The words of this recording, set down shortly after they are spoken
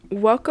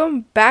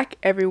Welcome back,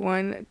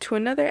 everyone, to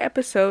another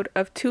episode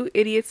of Two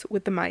Idiots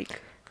with the Mic.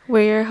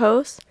 We're your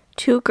hosts,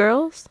 two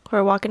girls who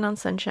are walking on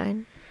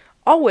sunshine.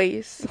 We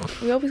always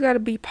gotta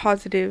be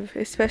positive,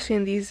 especially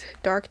in these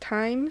dark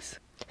times.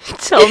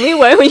 Tell me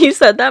why when you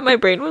said that, my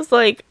brain was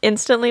like,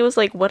 instantly was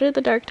like, what are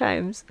the dark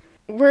times?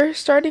 We're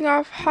starting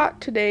off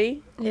hot today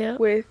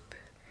with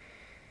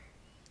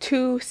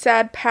two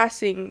sad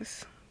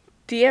passings.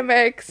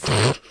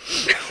 DMX.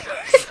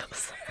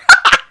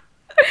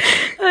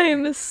 I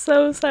am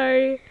so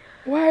sorry.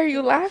 Why are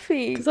you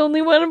laughing? Because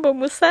only one of them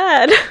was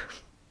sad.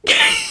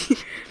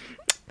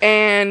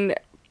 And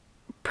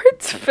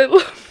Prince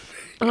Philip.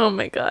 Oh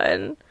my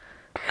god.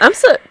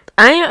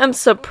 I am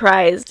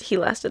surprised he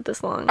lasted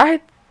this long.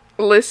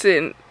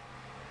 Listen,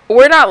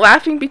 we're not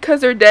laughing because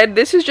they're dead.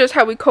 This is just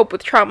how we cope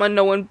with trauma.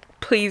 No one,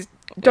 please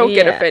don't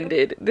get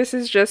offended. This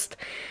is just,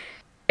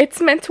 it's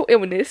mental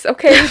illness,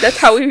 okay? That's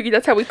how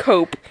we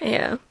cope.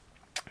 Yeah.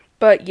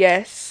 But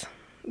yes,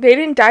 they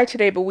didn't die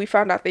today, but we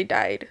found out they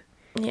died.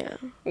 Yeah.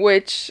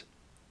 Which,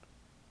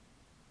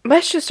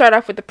 let's just start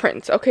off with the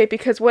prince, okay?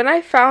 Because when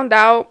I found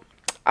out,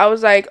 I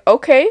was like,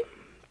 okay,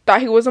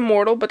 thought he was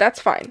immortal, but that's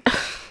fine.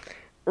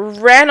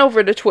 Ran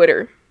over to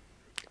Twitter.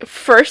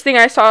 First thing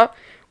I saw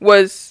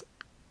was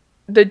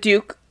the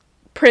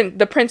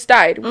prince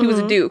died. Mm-hmm. He was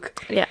a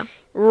duke. Yeah.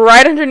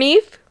 Right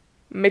underneath,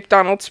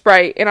 McDonald's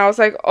Sprite. And I was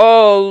like,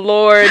 oh,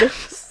 Lord.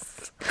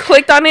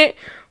 Clicked on it.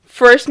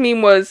 First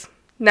meme was,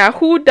 now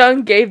who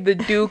done gave the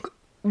duke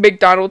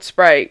McDonald's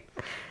Sprite?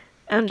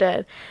 I'm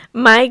dead.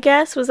 My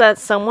guess was that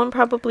someone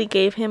probably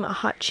gave him a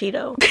hot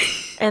Cheeto.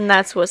 And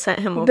that's what sent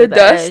him over the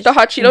dust? edge. The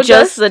hot Cheeto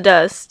Just the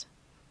dust.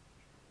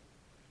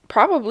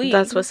 Probably.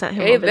 That's what sent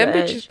him over the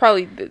edge. Bitches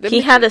probably...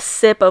 He had a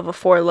sip of a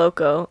Four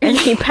Loko, and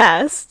he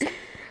passed.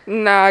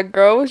 Nah,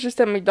 girl, it was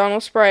just a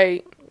McDonald's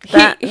Sprite.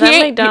 That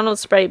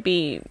McDonald's Sprite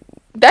be...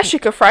 That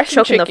shit could fry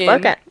some chicken. The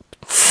fuck out.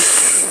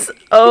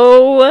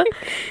 Oh,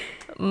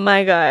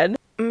 my God.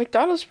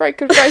 McDonald's Sprite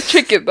could fry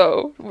chicken,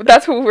 though.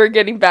 That's what we're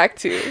getting back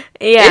to.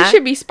 Yeah. It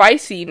should be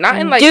spicy, not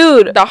in, like,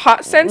 Dude, the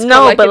hot sense.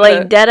 No, but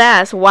like, dead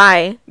ass.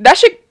 Why? That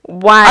shit...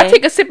 Why? I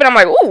take a sip and I'm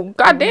like, ooh,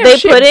 goddamn. They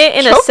put it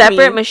in a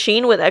separate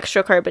machine with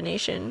extra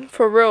carbonation.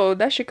 For real,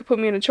 that shit could put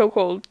me in a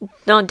chokehold.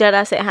 No, dead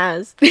ass it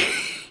has.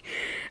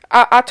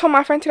 I told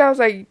my friend today, I was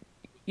like,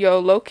 yo,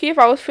 low key, if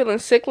I was feeling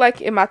sick,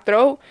 like, in my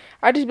throat,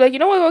 I'd just be like, you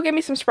know what, go get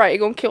me some Sprite.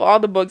 It's gonna kill all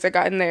the bugs I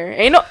got in there.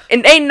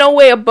 Ain't no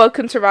way a bug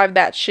can survive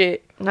that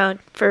shit. No,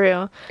 for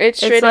real. It's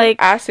straight like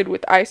acid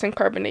with ice and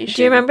carbonation.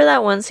 Do you remember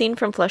that one scene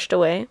from Flushed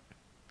Away?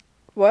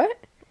 What?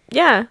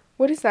 Yeah.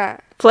 What is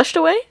that? Flushed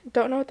Away?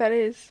 Don't know what that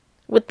is.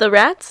 With the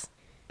rats?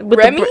 With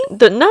Remy?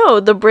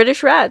 The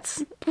British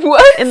rats.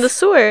 What? In the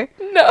sewer.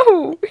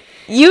 No.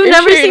 You've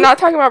never seen... You're not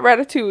talking about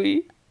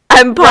Ratatouille.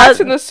 I'm rats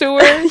in the sewer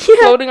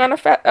floating on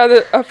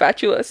a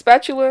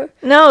spatula.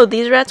 No,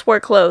 these rats wore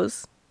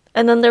clothes.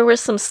 And then there were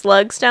some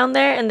slugs down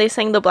there, and they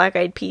sang the Black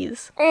Eyed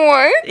Peas.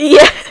 What?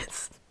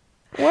 Yes.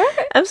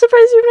 What? I'm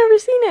surprised you've never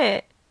seen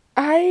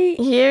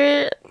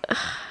it.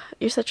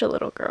 You're such a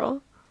little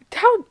girl.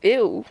 How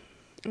ew.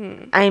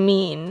 I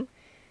mean,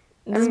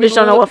 this bitch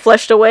don't know what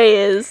Flushed Away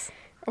is.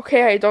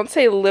 Okay, don't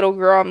say little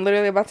girl. I'm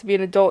literally about to be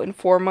an adult in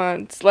 4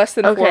 months. Less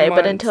than 4 months. Okay,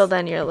 but until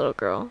then, you're a little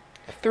girl.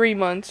 3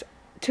 months,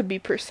 to be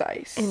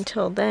precise.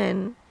 Until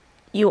then,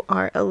 you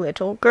are a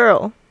little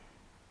girl.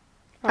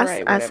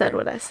 I said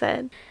what I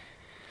said.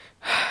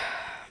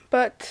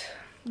 But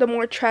the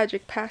more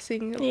tragic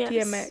passing of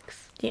DMX.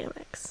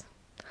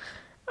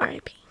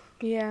 R.I.P.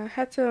 Yeah,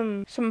 had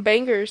some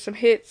bangers, some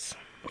hits.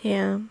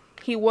 Yeah.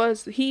 He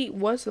was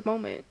the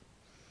moment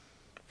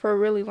for a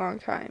really long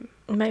time.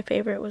 My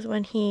favorite was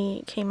when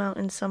he came out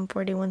in Sum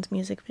 41's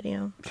music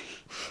video.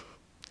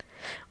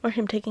 Or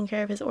him taking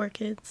care of his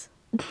orchids.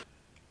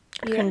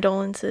 Yeah.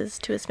 Condolences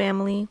to his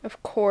family.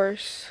 Of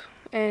course.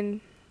 And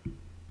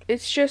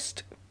it's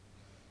just,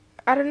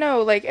 I don't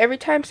know, like every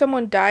time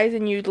someone dies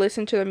and you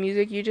listen to the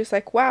music, you just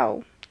like,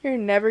 wow, you're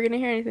never gonna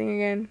hear anything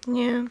again.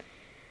 Yeah.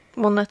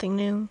 Well, nothing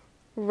new.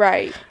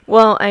 Right.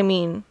 Well, I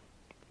mean...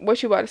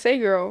 What you about to say,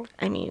 girl?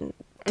 I mean,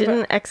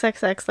 didn't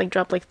XXX, like,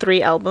 drop, like,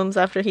 3 albums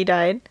after he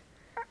died?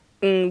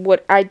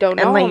 What? I don't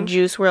know. And, like,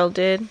 Juice WRLD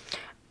did?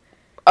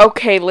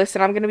 Okay,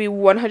 listen, I'm gonna be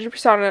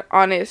 100%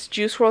 honest.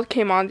 Juice WRLD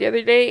came on the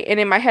other day, and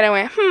in my head I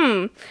went,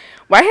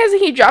 why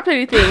hasn't he dropped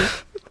anything?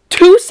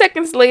 2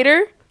 seconds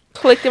later,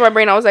 clicked in my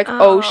brain, I was like,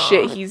 oh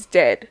shit, he's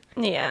dead.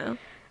 Yeah.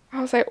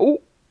 I was like,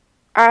 oh,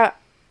 I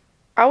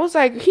was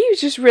like, he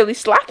was just really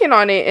slacking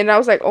on it, and I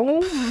was like,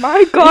 oh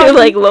my god. You're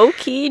like,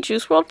 low-key,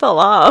 Juice WRLD fell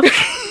off.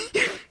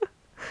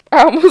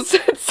 I almost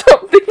said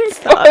something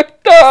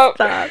fucked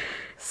up.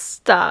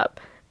 Stop.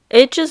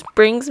 It just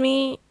brings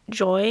me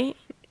joy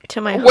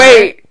to my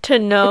heart to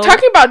know. We're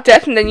talking about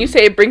death, and then you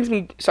say it brings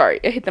me... Sorry,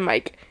 I hit the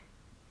mic.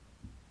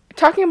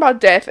 Talking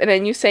about death, and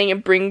then you saying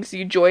it brings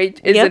you joy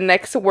is the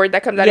next word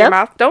that comes out of your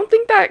mouth. Don't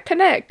think that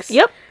connects.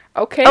 Yep.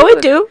 Okay. Oh, I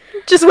do.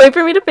 Just wait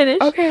for me to finish.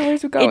 Okay,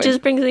 where's it going? It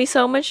just brings me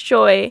so much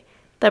joy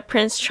that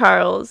Prince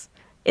Charles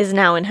is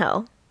now in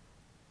hell.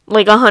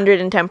 Like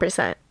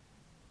 110%.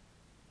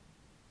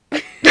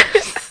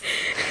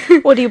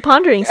 What are you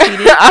pondering,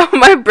 sweetie?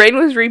 My brain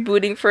was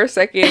rebooting for a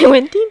second. It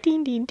went ding,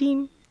 ding, ding,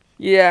 ding.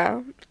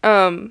 Yeah.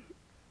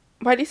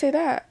 Why do you say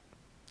that?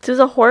 This is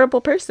a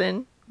horrible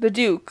person. The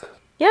Duke.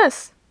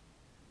 Yes.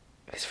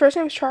 His first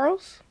name is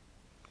Charles?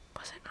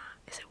 Was it not?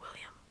 Is it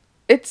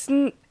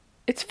William?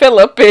 It's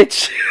Philip,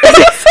 bitch.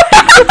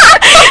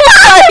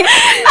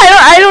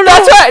 I don't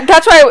know.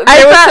 That's why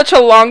there was such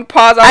a long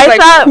pause. I was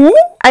like, who?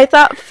 I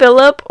thought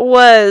Philip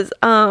was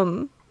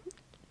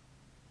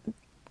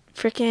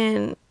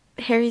freaking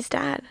Harry's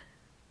dad.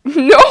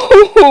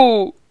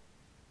 No.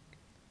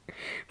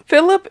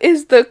 Philip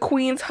is the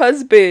Queen's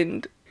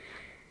husband.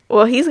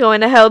 Well, he's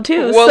going to hell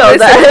too. Well, so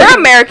listen, we're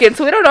Americans,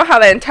 so we don't know how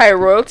the entire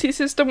royalty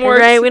system works.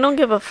 Right, we don't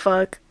give a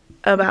fuck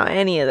about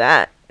any of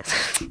that.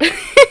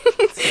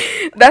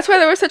 That's why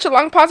there was such a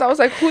long pause. I was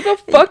like, who the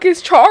fuck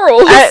is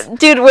Charles?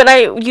 Dude,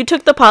 when you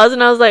took the pause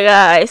and I was like,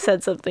 I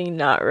said something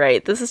not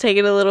right. This is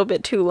taking a little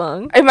bit too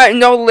long.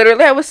 No,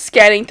 literally, I was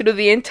scanning through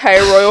the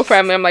entire royal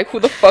family. I'm like,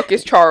 who the fuck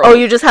is Charles? Oh,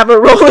 you just have a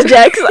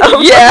Rolodex?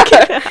 Oh,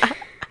 yeah.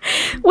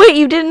 Wait,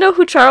 you didn't know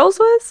who Charles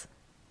was?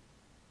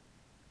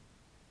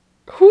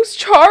 Who's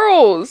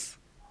Charles?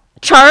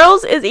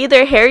 Charles is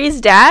either Harry's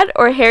dad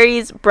or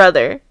Harry's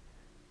brother.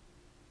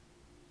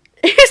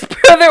 His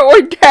brother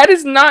or dad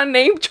is not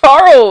named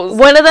Charles.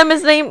 One of them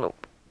is named...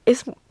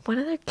 Is one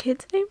of their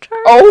kids named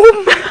Charles?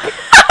 Oh my God.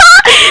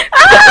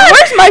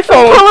 Where's my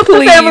phone? Pull up please?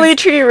 the family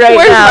tree right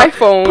Where's now. Where's my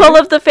phone? Pull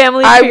up the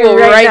family tree I will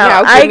right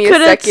now. I Give me a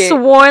could have second.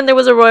 sworn there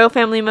was a royal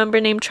family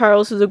member named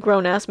Charles who's a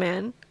grown-ass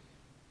man.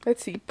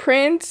 Let's see.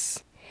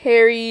 Prince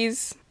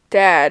Harry's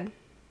dad.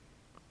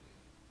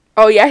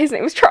 Oh, yeah, his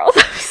name is Charles.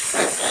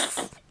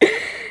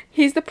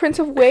 He's the Prince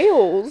of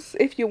Wales,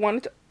 if you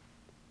wanted to...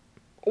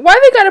 Why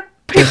they gotta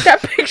pick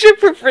that picture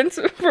for Prince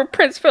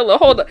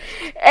Philip? Hold on.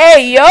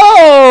 Hey,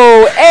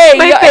 yo! Hey,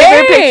 My yo!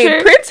 favorite Hey,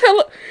 picture. Prince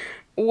Philip...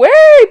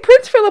 Wait,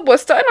 Prince Philip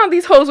was stunting on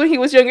these hoes when he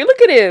was younger.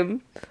 Look at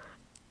him.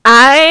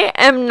 I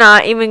am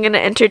not even going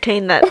to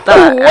entertain that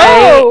thought.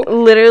 Whoa. I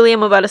literally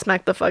am about to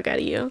smack the fuck out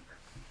of you.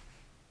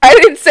 I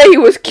didn't say he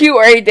was cute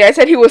or anything. I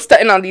said he was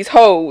stunting on these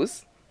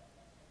hoes.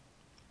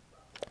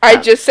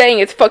 I'm just saying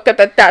it's fucked up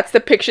that that's the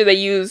picture they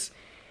use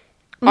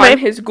on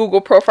his Google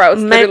profile.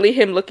 It's literally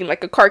him looking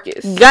like a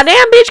carcass.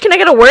 Goddamn, bitch, can I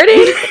get a word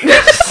in?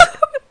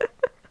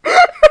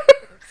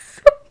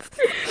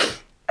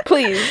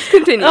 Please,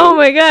 continue. Oh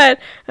my God.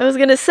 I was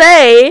going to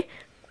say,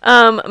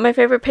 my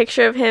favorite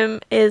picture of him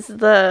is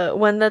the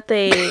one that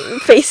they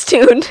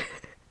face-tuned.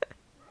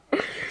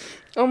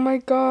 Oh my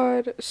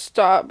God.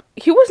 Stop.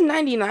 He was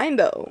 99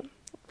 though.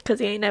 Because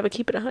he ain't never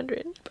keep it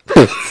 100.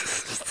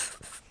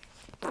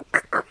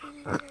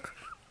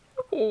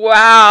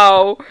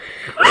 Wow.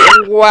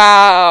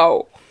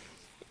 Wow.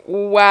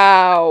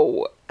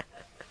 Wow.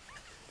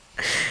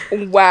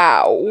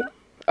 Wow.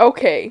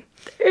 Okay.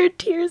 There are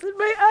tears in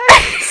my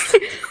eyes.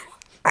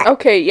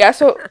 Okay, yeah,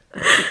 so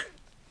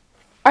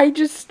I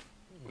just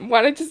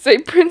wanted to say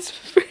Prince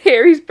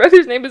Harry's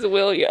brother's name is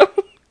William.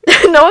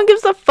 No one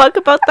gives a fuck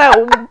about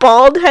that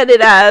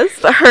bald-headed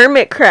ass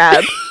hermit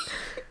crab.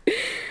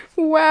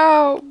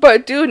 Wow.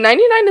 But dude,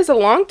 99 is a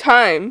long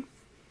time.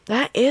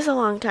 That is a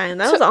long time.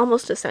 That was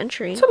almost a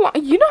century. It's a long.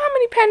 You know how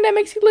many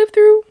pandemics he lived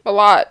through? A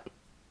lot.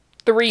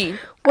 3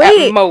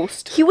 at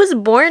most. He was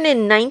born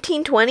in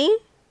 1920?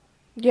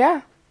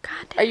 Yeah.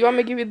 God damn. You want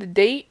me to give you the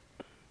date?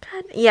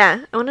 God.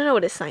 Yeah, I want to know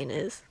what his sign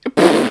is.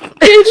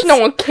 Bitch, no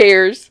one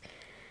cares.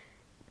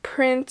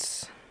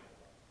 Prince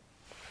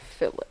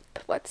Philip.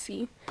 Let's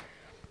see.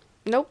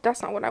 Nope,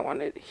 that's not what I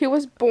wanted. He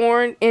was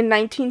born in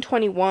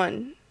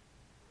 1921.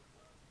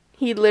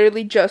 He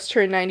literally just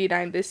turned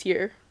 99 this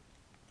year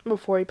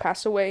before he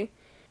passed away.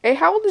 Hey,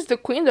 how old is the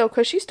queen though?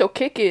 Because she's still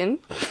kicking.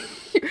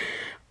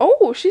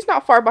 Oh, she's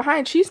not far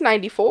behind. She's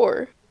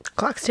 94.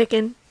 Clock's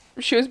ticking.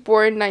 She was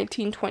born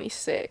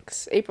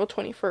 1926, April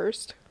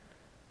 21st.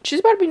 She's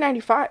about to be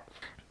 95.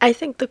 I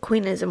think the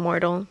queen is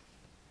immortal.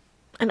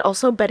 And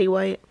also Betty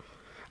White.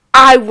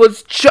 I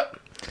was just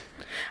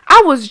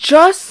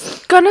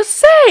gonna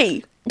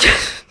say.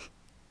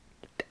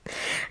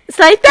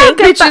 So I think that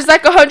bitch is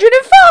like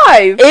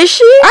 105. Is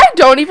she? I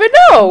don't even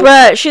know.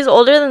 Bruh, she's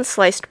older than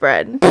sliced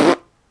bread.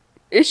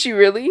 Is she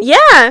really?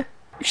 Yeah.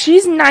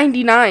 She's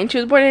 99. She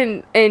was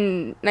born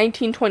in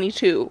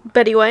 1922.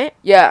 Betty White?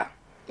 Yeah.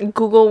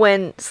 Google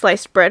when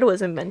sliced bread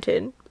was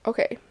invented.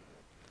 Okay.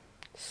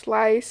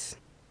 Slice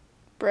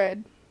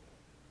bread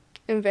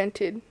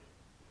invented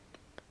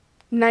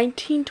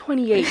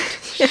 1928.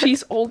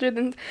 She's older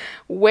than...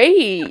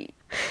 Wait.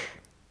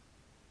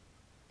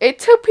 It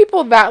took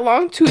people that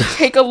long to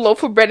take a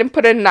loaf of bread and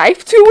put a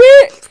knife to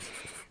it?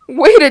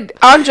 Waited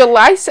on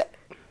July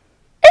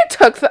It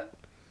took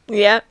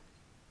Yeah.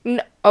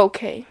 No,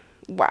 okay.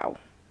 Wow.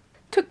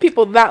 Took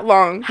people that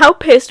long. How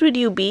pissed would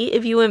you be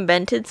if you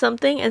invented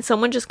something and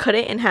someone just cut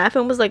it in half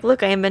and was like,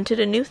 look, I invented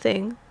a new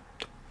thing?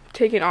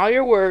 Taking all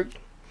your work.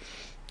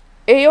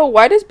 Ayo,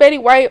 why does Betty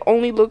White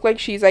only look like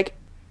she's like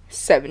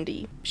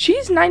 70?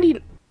 She's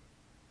 90.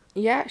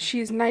 Yeah,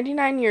 she's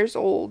 99 years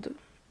old.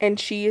 And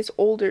she is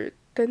older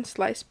than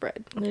sliced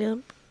bread. Yeah.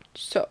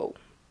 So,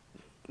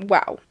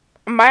 wow.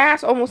 My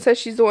ass almost says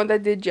she's the one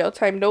that did jail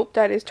time. Nope,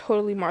 that is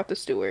totally Martha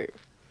Stewart.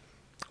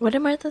 What did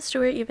Martha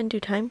Stewart even do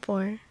time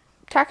for?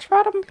 Tax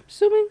fraud, I'm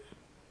assuming.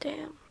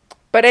 Damn.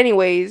 But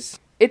anyways,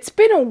 it's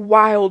been a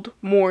wild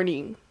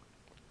morning.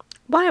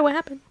 Why? What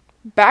happened?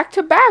 Back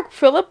to back,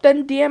 Philip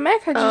then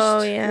DMX. I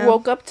just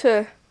woke up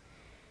to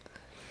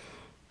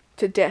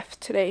death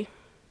today.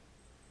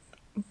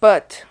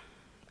 But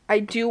I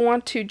do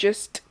want to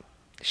just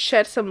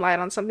shed some light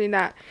on something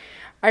that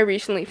I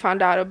recently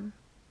found out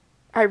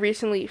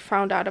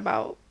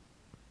about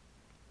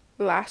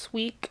last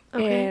week.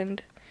 Okay.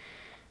 And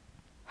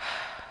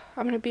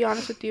I'm going to be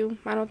honest with you.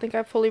 I don't think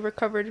I've fully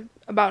recovered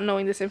about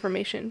knowing this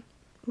information.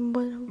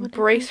 What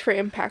Brace for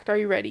impact. Are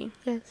you ready?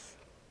 Yes.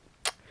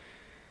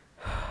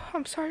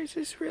 I'm sorry, this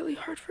is really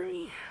hard for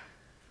me.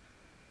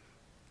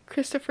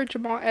 Christopher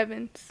Jamal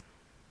Evans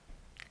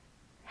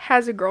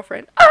has a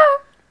girlfriend.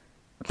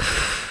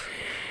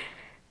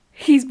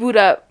 He's booed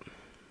up.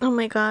 Oh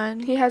my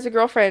god. He has a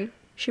girlfriend.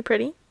 She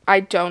pretty? I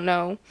don't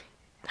know.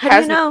 How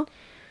do you know?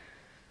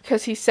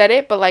 Because he said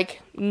it, but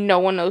like no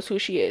one knows who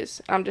she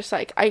is. I'm just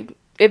like,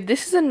 if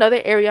this is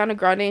another Ariana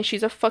Grande and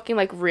she's a fucking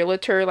like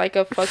realtor, like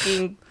a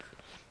fucking,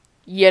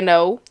 you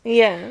know.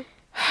 Yeah.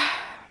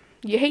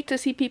 You hate to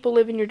see people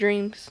living your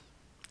dreams.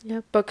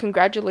 Yep. But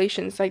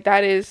congratulations. Like,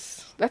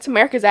 that's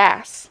America's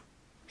ass.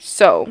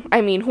 So,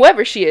 I mean,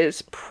 whoever she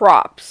is,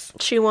 props.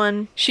 She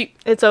won.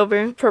 It's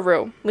over. For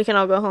real. We can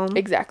all go home.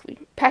 Exactly.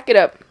 Pack it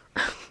up.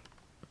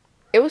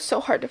 It was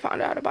so hard to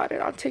find out about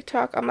it on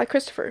TikTok. I'm like,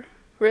 Christopher,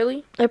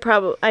 really?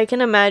 I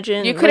can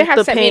imagine. You couldn't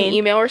have sent me an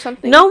email or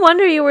something? No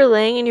wonder you were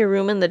laying in your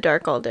room in the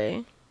dark all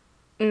day.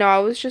 No, I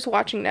was just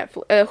watching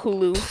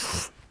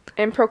Hulu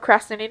and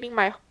procrastinating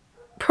my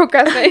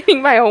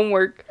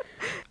homework.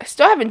 I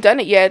still haven't done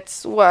it yet.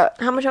 It's what?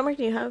 How much homework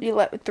do you have?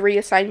 3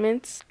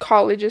 assignments.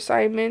 College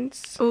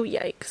assignments. Oh,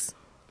 yikes.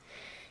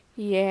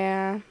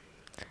 Yeah.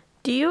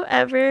 Do you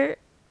ever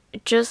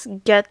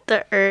just get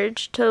the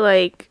urge to,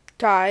 like...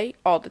 die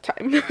all the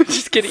time?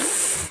 Just kidding.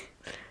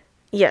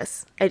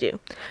 Yes, I do.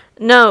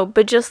 No,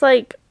 but just,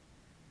 like,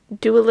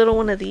 do a little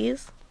one of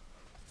these.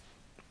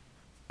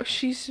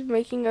 She's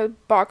making a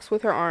box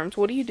with her arms.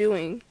 What are you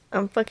doing?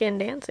 I'm fucking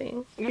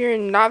dancing. You're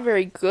not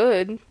very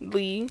good,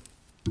 Lee.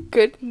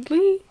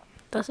 Goodly?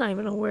 That's not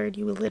even a word,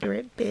 you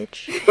illiterate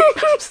bitch.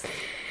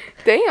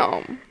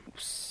 Damn.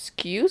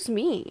 Excuse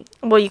me.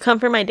 Well, you come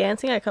for my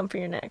dancing, I come for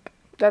your neck.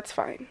 That's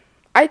fine.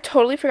 I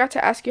totally forgot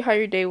to ask you how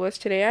your day was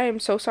today. I am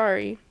so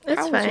sorry. It's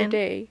how fine. was your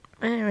day?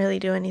 I didn't really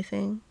do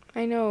anything.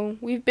 I know.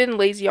 We've been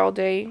lazy all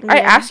day. Yeah. I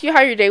asked you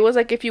how your day was,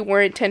 like, if you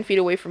weren't 10 feet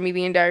away from me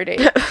the entire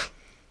day.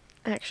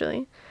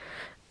 Actually.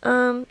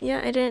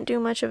 Yeah, I didn't do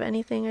much of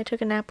anything. I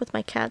took a nap with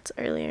my cats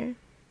earlier.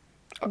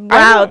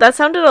 Wow, that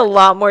sounded a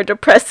lot more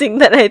depressing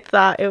than I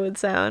thought it would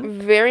sound.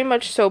 Very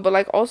much so, but,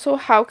 like, also,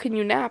 how can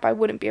you nap? I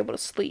wouldn't be able to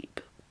sleep.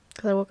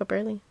 Because I woke up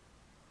early.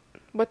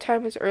 What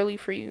time is early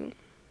for you?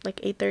 Like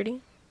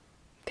 8:30.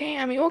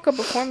 Damn, you woke up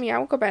before me. I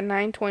woke up at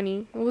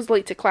 9:20. I was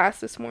late to class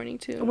this morning,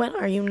 too. When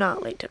are you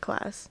not late to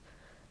class?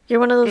 You're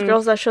one of those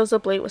girls that shows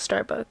up late with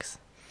Starbucks.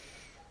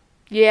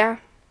 Yeah,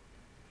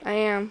 I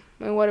am.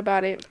 And what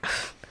about it?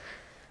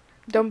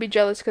 Don't be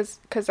jealous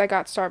because I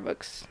got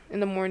Starbucks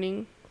in the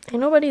morning.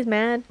 Ain't nobody's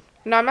mad.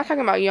 No, I'm not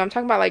talking about you. I'm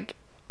talking about, like,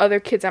 other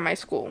kids at my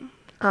school.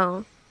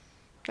 Oh.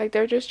 Like,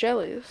 they're just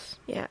jealous.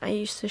 Yeah, I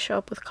used to show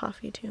up with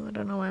coffee, too. I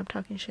don't know why I'm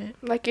talking shit.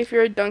 Like, if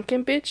you're a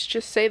Dunkin' bitch,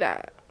 just say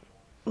that.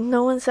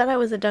 No one said I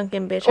was a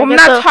Dunkin' bitch. I'm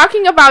not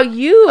talking about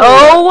you.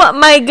 Oh,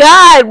 my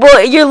God.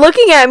 Well, you're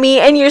looking at me,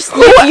 and you're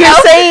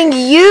saying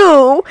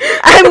you.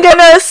 I'm going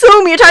to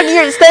assume you're talking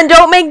yours. Then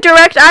don't make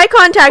direct eye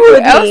contact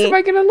with me. Who else am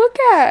I going to look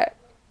at?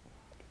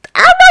 I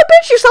don't know,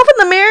 bitch. Yourself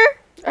in the mirror.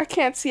 I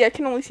can't see. I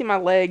can only see my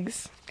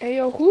legs. Hey,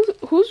 yo,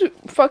 who's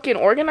fucking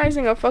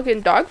organizing a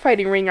fucking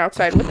dogfighting ring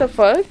outside? What the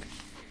fuck?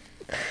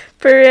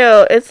 For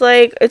real. It's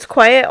like, it's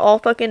quiet all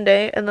fucking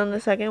day, and then the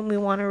second we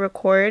want to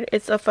record,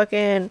 it's a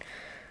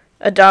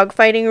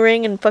dogfighting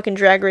ring and fucking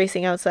drag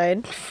racing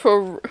outside.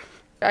 For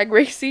drag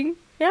racing?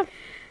 Yeah.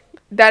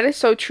 That is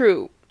so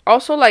true.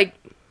 Also, like,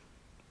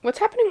 what's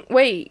happening?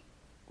 Wait.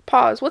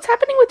 Pause. What's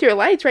happening with your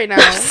lights right now?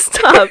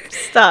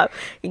 Stop.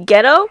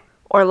 Ghetto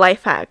or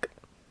life hack?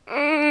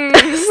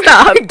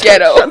 Stop.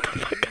 Ghetto. Shut the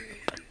fuck up.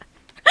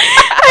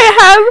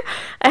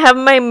 I have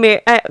my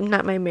mirror,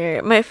 not my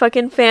mirror, my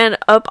fucking fan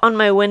up on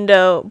my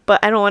window,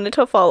 but I don't want it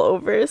to fall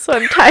over, so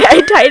I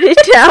tied it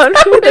down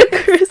with the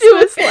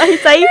Christmas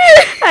lights.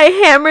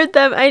 I hammered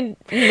them, I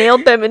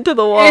nailed them into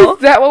the wall.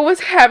 Is that what was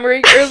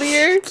hammering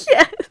earlier?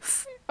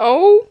 Yes.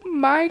 Oh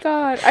my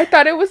god. I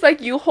thought it was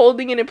like you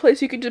holding it in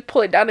place. You could just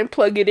pull it down and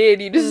plug it in.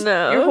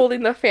 You're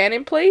holding the fan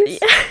in place?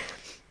 Yeah.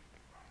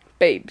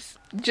 Babes,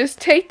 just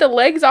take the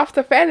legs off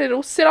the fan and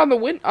it'll sit on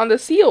the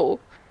seal.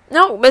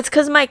 No, it's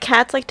because my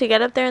cats like to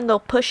get up there and they'll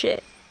push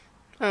it.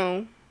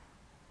 Oh.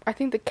 I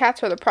think the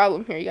cats are the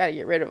problem here. You gotta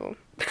get rid of them.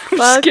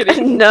 Fuck, just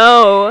kidding.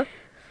 No.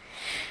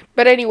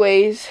 But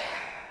anyways.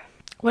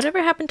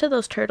 Whatever happened to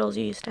those turtles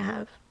you used to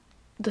have?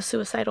 The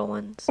suicidal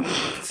ones.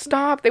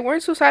 Stop. They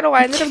weren't suicidal.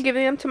 I ended up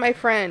giving them to my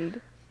friend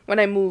when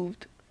I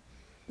moved.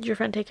 Did your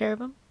friend take care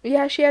of him?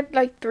 Yeah, she had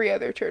like 3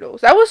 other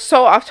turtles. That was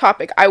so off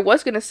topic. I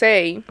was gonna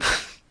say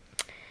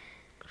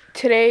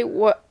today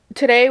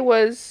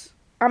was.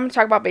 I'm gonna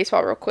talk about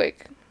baseball real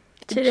quick.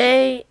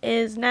 Today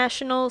is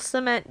National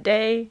Cement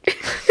Day.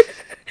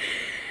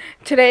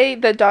 Today,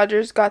 the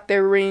Dodgers got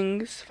their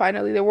rings,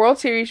 finally. The World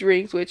Series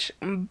rings, which,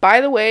 by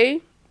the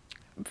way,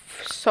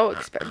 so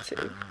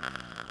expensive.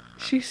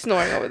 She's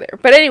snoring over there.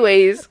 But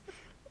anyways,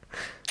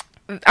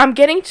 I'm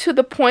getting to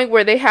the point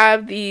where they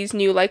have these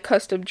new, like,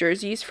 custom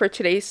jerseys for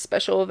today's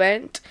special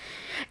event.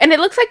 And it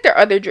looks like they're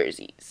other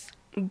jerseys.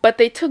 But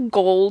they took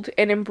gold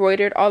and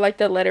embroidered all, like,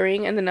 the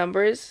lettering and the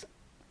numbers.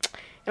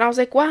 And I was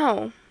like,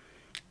 wow,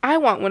 I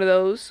want one of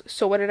those.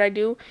 So what did I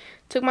do?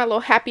 Took my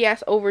little happy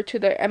ass over to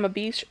the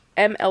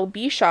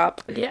MLB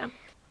shop. Yeah. And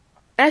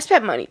I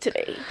spent money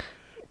today.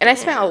 And I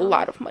spent a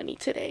lot of money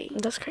today.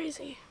 That's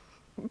crazy.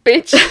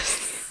 Bitch.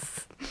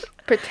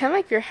 Pretend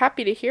like you're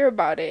happy to hear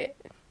about it.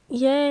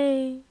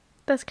 Yay.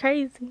 That's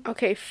crazy.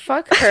 Okay,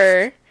 fuck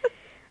her.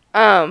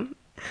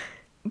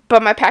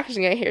 But my package is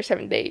gonna get here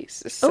 7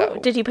 days. So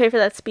did you pay for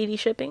that speedy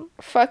shipping?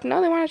 fuck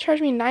no, they want to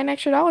charge me $9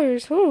 extra.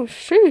 Oh,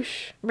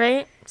 sheesh.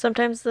 Right?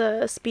 Sometimes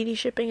the speedy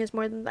shipping is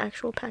more than the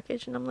actual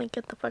package, and I'm like,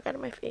 get the fuck out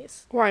of my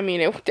face. Well, I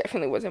mean, it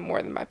definitely wasn't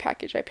more than my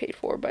package I paid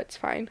for, but it's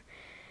fine.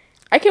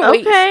 I can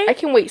wait. I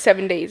can wait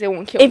 7 days. It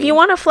won't kill me. If you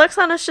want to flex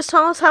on us, just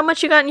tell us how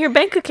much you got in your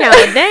bank account.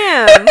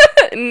 Damn.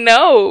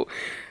 No.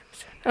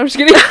 I'm just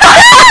kidding.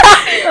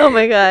 Oh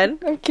my god.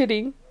 I'm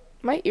kidding.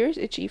 My ear's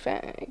itchy,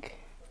 fag.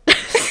 I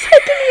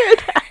can hear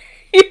that.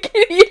 You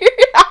can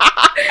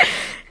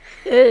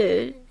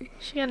hear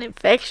She got an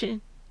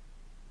infection.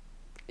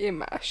 in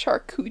my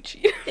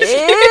charcuterie.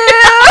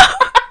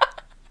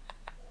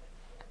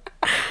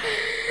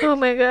 Oh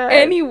my god.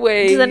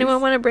 Anyway. Does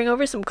anyone want to bring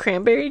over some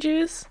cranberry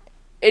juice?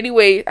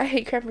 Anyway, I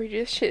hate cranberry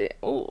juice. Shit.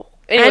 Oh.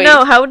 Anyways. I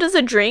know. How does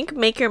a drink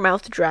make your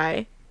mouth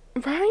dry?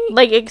 Right?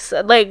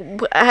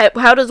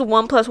 How does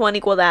 1 + 1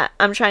 equal that?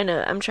 I'm trying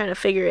to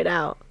figure it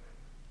out.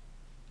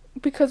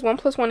 Because 1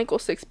 + 1 =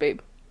 6, babe.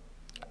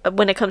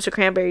 When it comes to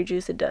cranberry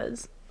juice, it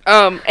does.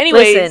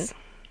 Anyways. Listen.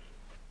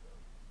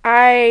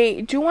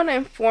 I do want to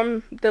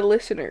inform the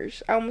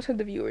listeners. I almost said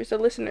the viewers. The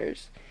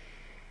listeners.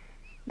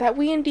 That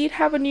we indeed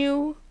have a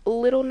new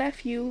little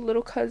nephew,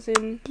 little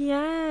cousin.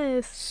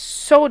 Yes.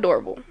 So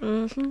adorable.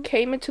 Mm-hmm.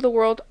 Came into the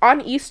world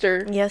on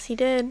Easter. Yes, he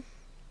did.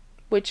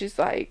 Which is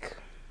like,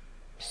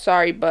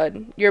 sorry,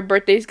 bud. Your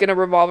birthday's gonna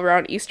revolve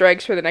around Easter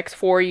eggs for the next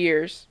 4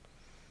 years.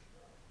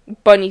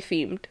 Bunny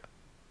themed.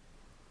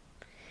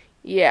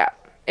 Yeah.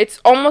 It's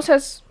almost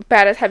as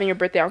bad as having your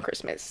birthday on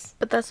Christmas.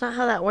 But that's not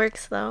how that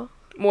works, though.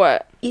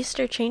 What?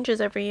 Easter changes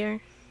every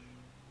year.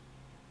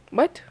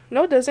 What?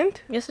 No, it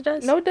doesn't. Yes, it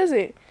does. No, it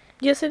doesn't.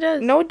 Yes, it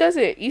does. No, it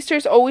doesn't.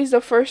 Easter's always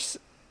the first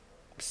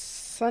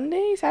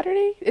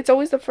Saturday? It's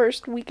always the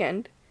first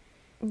weekend.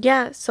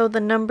 Yeah, so the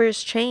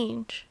numbers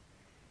change.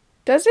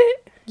 Does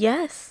it?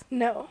 Yes.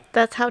 No.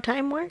 That's how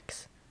time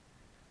works.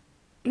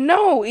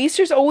 No,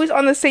 Easter's always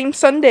on the same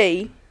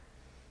Sunday.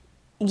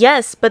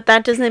 Yes, but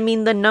that doesn't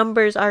mean the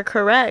numbers are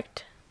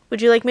correct.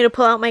 Would you like me to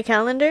pull out my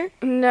calendar?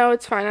 No,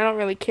 it's fine. I don't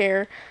really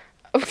care.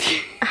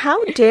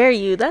 How dare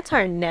you? That's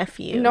our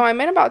nephew. No, I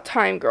meant about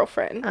time,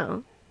 girlfriend.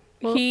 Oh.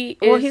 Well,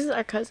 he's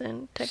our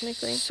cousin,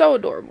 technically. So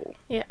adorable.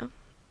 Yeah.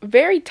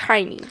 Very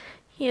tiny.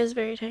 He is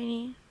very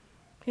tiny.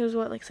 He was,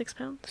 what, like 6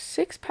 pounds?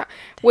 6 pounds.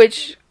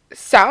 Which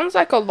sounds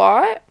like a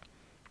lot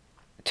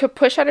to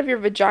push out of your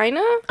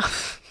vagina.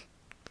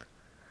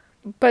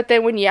 But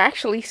then when you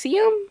actually see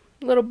him,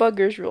 little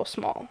bugger's real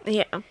small.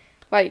 Yeah.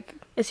 Like.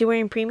 Is he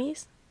wearing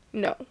preemies?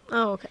 No.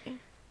 Oh, okay.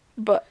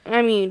 But,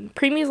 I mean,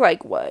 preemie's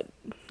like, what?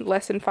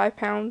 Less than 5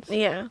 pounds?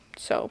 Yeah.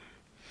 So.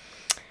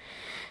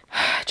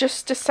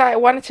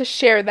 Wanted to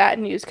share that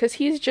news because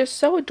he's just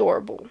so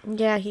adorable.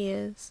 Yeah, he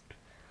is.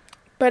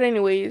 But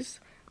anyways,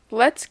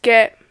 let's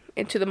get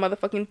into the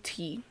motherfucking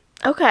tea.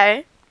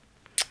 Okay.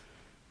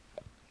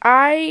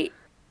 I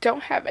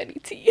don't have any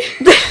tea.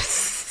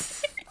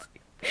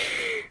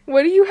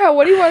 What do you have?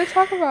 What do you want to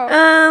talk about?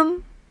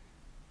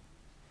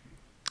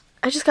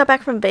 I just got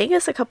back from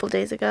Vegas a couple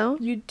days ago.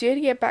 You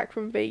did get back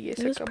from Vegas.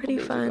 It was pretty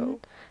fun.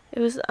 It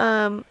was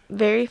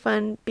very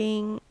fun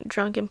being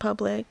drunk in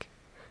public.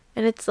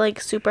 And it's like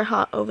super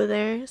hot over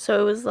there. So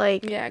it was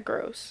like, yeah,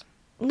 gross.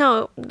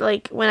 No,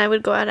 like when I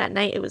would go out at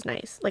night, it was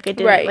nice. Like I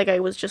didn't like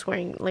I was just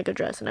wearing like a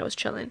dress and I was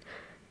chilling.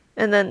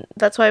 And then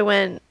that's why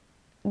when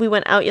we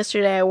went out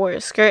yesterday, I wore a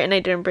skirt and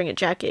I didn't bring a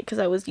jacket because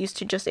I was used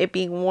to just it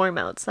being warm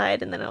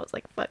outside. And then I was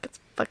like, fuck,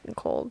 it's fucking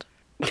cold.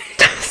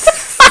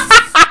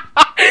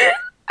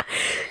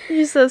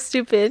 You're so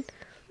stupid.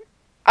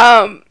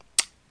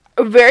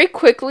 Very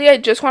quickly, I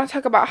just want to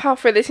talk about how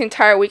for this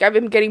entire week I've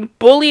been getting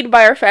bullied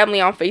by our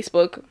family on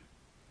Facebook.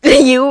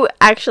 You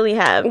actually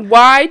have.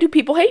 Why do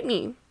people hate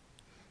me?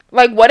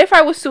 Like, what if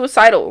I was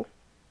suicidal?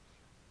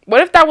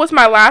 What if that was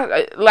my last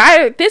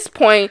at this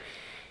point?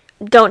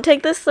 Don't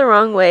take this the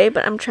wrong way,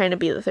 but I'm trying to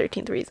be the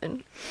 13th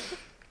reason.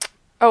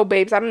 Oh,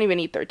 babes, I don't even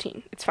need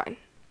 13. It's fine.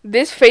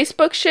 This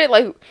Facebook shit,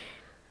 like,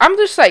 I'm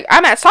just like,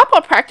 I'm at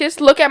softball practice.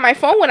 Look at my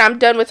phone when I'm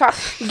done with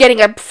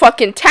getting a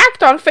fucking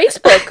tagged on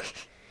Facebook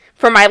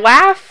for my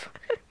laugh,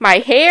 my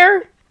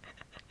hair.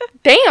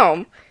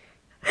 Damn.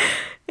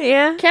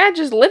 Yeah. Can't I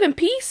just live in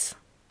peace?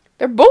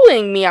 They're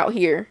bullying me out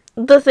here.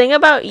 The thing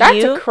about That's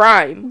you... a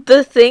crime.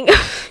 The thing...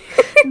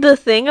 the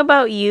thing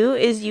about you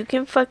is you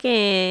can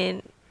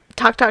fucking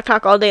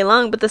talk all day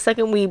long, but the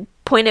second we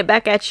point it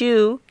back at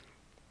you...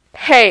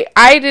 Hey,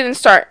 I didn't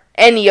start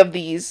any of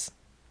these.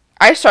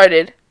 I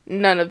started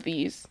none of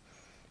these.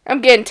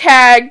 I'm getting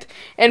tagged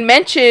and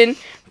mentioned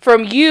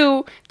from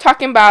you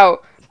talking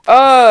about,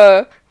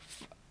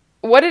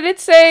 what did it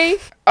say?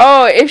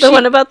 Oh, if the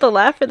one about the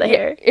laugh or the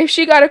hair? If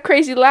she got a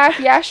crazy laugh,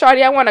 yeah,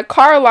 shawty, I want a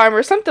car alarm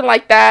or something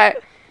like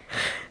that.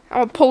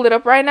 I'm gonna pull it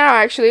up right now,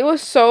 actually. It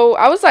was so,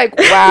 I was like,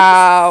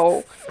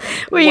 wow.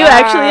 Were you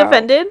actually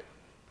offended?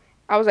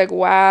 I was like,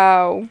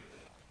 wow.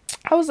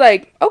 I was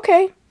like,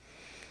 okay.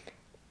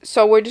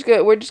 So we're just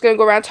gonna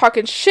go around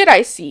talking shit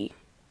I see.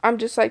 I'm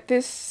just like,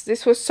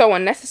 this was so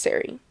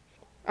unnecessary.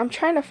 I'm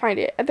trying to find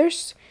it.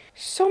 There's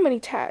so many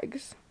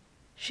tags.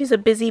 She's a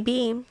busy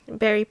bee.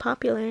 Very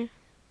popular.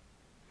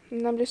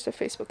 And I'm just a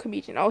Facebook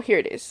comedian. Oh, here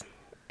it is.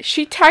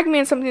 She tagged me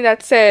in something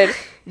that said,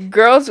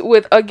 girls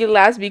with ugly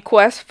laughs be cool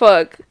as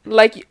fuck.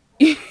 Like,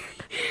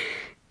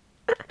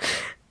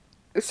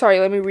 sorry,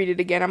 let me read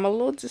it again. I'm a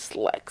little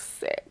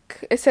dyslexic.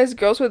 It says,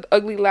 girls with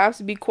ugly laughs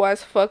be cool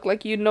as fuck.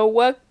 Like, you know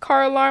what,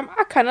 car alarm?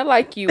 I kind of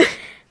like you.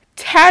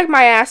 Tag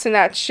my ass in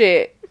that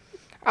shit.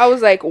 I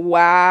was like,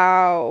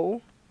 wow.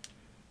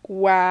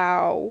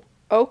 Wow.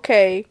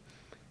 Okay.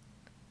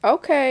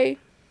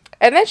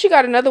 And then she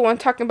got another one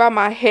talking about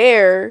my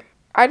hair.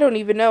 I don't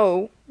even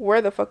know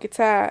where the fuck it's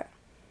at.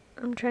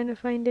 I'm trying to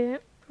find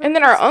it. And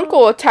then our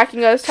uncle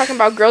attacking us, talking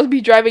about girls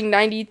be driving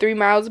 93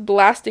 miles,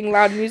 blasting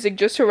loud music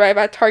just to arrive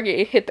at Target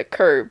and hit the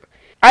curb.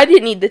 I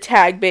didn't need the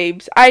tag,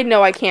 babes. I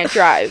know I can't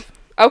drive.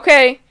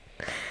 Okay?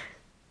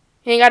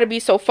 You ain't gotta be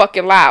so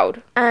fucking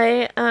loud.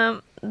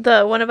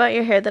 The one about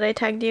your hair that I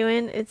tagged you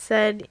in, it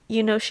said,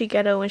 you know she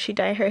ghetto when she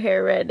dye her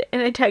hair red.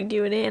 And I tagged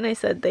you in it and I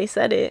said, they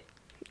said it.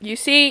 You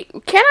see,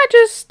 can I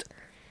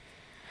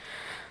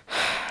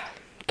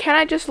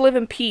just live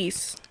in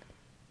peace?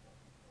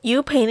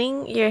 You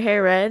painting your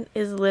hair red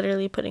is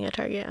literally putting a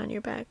target on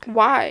your back.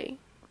 Why?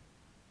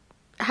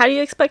 How do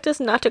you expect us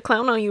not to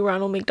clown on you,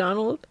 Ronald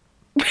McDonald?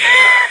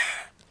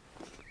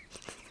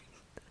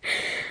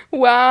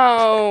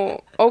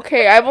 Wow.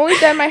 Okay, I've only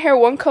dyed my hair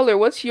one color.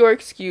 What's your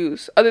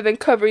excuse? Other than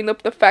covering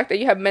up the fact that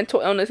you have mental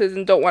illnesses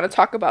and don't want to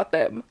talk about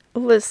them.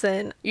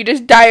 Listen. You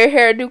just dye your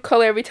hair a new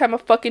color every time a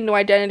fucking new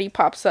identity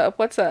pops up.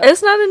 What's up?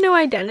 It's not a new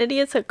identity.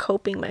 It's a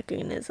coping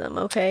mechanism,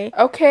 okay?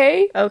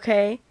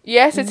 Okay.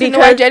 Yes, it's a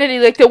new identity.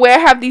 Like the way I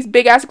have these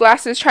big-ass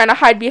glasses trying to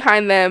hide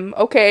behind them,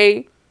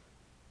 okay?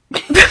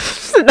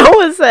 No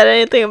one said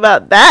anything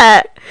about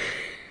that.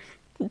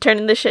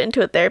 Turning this shit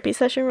into a therapy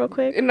session real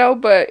quick. No,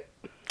 but...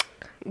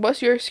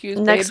 What's your excuse,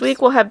 Next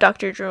week we'll have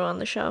Dr. Drew on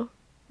the show.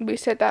 We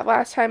said that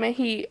last time and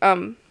he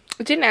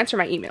didn't answer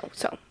my email,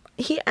 so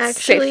he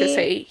actually, safe to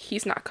say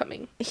he's not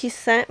coming. He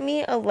sent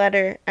me a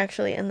letter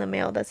actually in the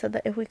mail that said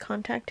that if we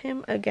contact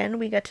him again,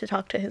 we get to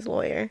talk to his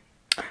lawyer.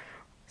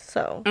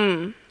 So.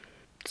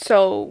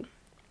 So,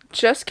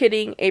 just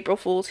kidding, April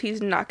Fools.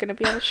 He's not gonna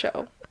be on the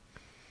show.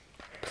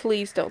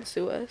 Please don't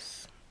sue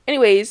us.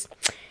 Anyways,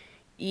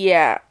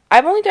 yeah,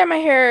 I've only dyed my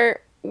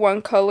hair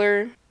one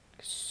color.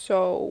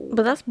 So,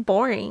 but that's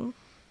boring.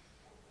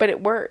 But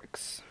it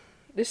works.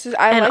 And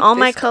like all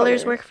my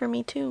colors work for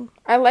me too.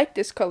 I like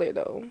this color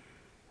though.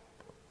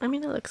 I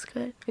mean, it looks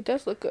good. It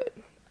does look good.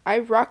 I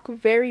rock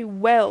very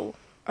well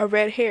a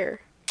red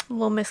hair.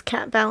 Little Miss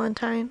Cat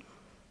Valentine.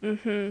 Keep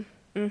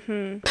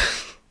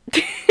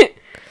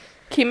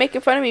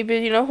making fun of me,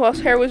 but you know who else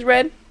hair was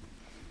red?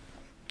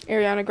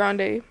 Ariana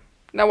Grande.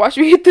 Now watch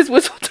me hit this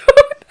whistle tone.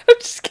 I'm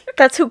just kidding.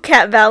 That's who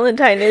Cat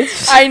Valentine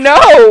is. I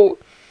know.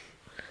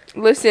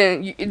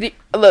 Listen,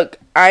 look,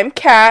 I'm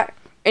Kat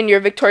and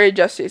you're Victoria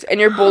Justice and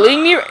you're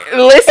bullying me.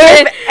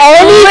 Listen, that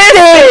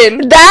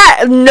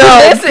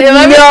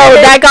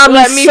got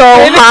me so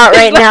hot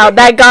right now.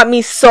 That got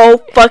me so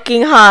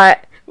fucking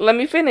hot. Let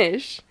me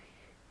finish.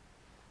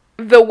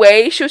 The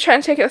way she was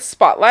trying to take a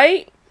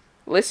spotlight.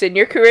 Listen,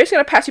 your career is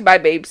gonna pass you by,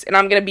 babes, and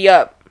I'm gonna be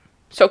up.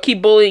 So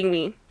keep bullying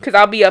me, cause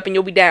I'll be up and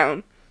you'll be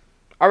down.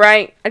 All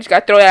right, I just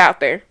gotta throw that out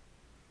there.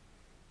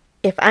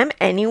 If I'm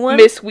anyone,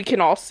 Miss, we can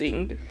all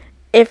sing.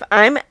 If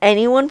I'm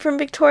anyone from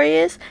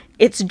Victorious,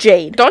 it's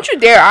Jade. Don't you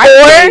dare!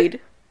 I'm Jade.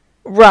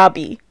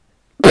 Robbie.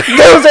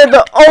 Those are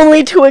the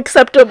only two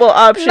acceptable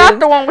options. Not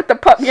the one with the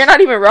puppet. You're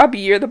not even Robbie.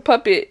 You're the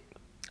puppet.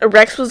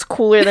 Rex was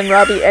cooler than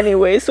Robbie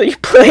anyway, so you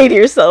played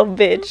yourself,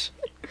 bitch.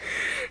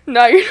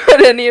 No, you're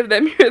not any of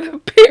them. You're the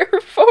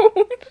bear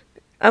phone.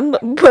 I'm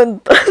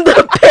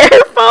the bear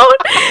phone?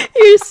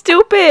 You're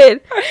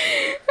stupid.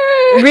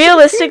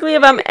 Realistically,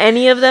 if I'm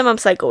any of them, I'm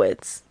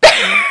Psychowitz.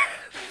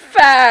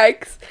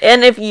 Facts.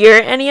 And if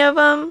you're any of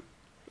them,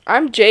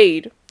 I'm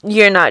Jade.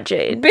 You're not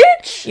Jade.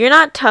 Bitch. You're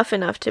not tough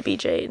enough to be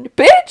Jade.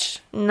 Bitch.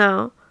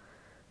 No.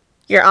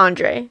 You're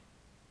Andre.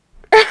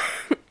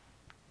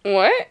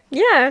 What?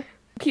 Yeah.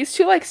 He's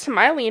too, like,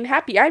 smiley and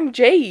happy. I'm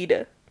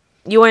Jade.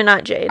 You are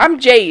not Jade. I'm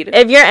Jade.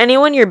 If you're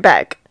anyone, you're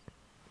Beck.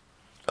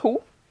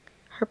 Who?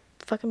 Her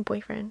fucking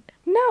boyfriend.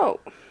 No.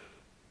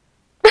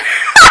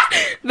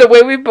 The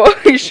way we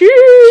both... The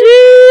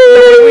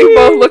way we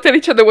both looked at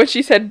each other when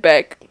she said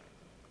Beck.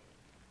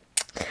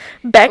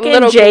 Beck A and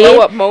little Jade.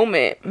 glow-up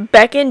moment.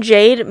 Beck and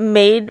Jade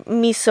made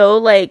me so,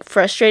 like,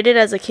 frustrated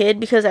as a kid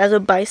because as a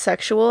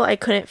bisexual, I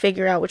couldn't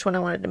figure out which one I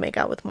wanted to make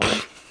out with more.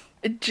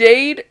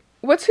 Jade...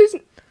 What's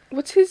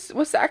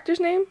the actor's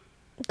name?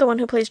 The one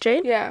who plays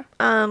Jade? Yeah.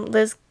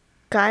 Liz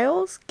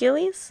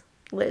Gillies?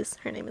 Liz.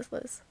 Her name is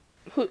Liz.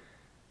 Who?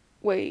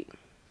 Wait.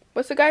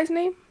 What's the guy's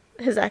name?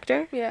 His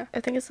actor? Yeah. I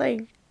think it's,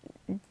 like,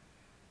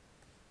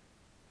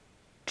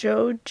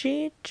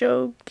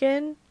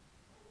 Jogen?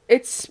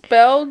 It's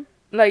spelled,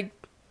 like,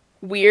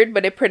 weird,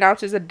 but it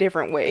pronounces a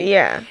different way.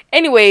 Yeah.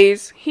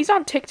 Anyways, he's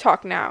on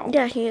TikTok now.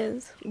 Yeah, he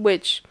is.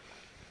 Which,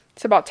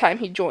 it's about time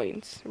he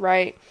joins,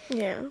 right?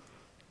 Yeah.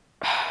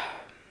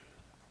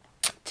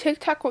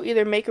 TikTok will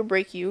either make or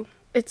break you.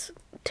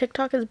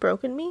 TikTok has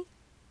broken me,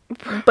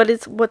 but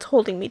it's what's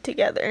holding me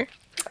together.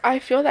 I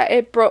feel that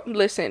it broke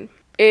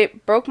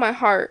my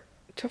heart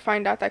to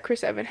find out that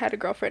Chris Evans had a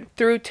girlfriend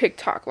through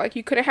TikTok. Like,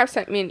 you couldn't have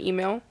sent me an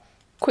email,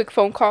 quick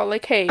phone call,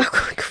 like, hey. A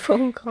quick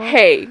phone call.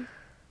 Hey.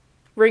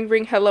 Ring,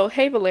 ring, hello.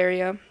 Hey,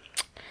 Valeria.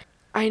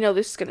 I know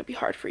this is going to be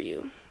hard for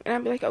you. And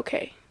I'd be like,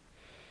 okay.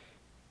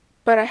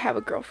 But I have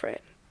a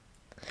girlfriend.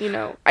 You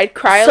know, I'd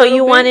cry a little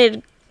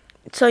bit.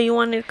 So you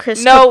wanted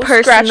Chris to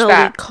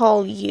personally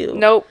call you?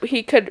 Nope,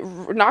 he could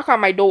knock on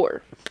my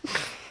door.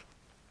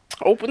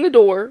 Open the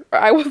door, or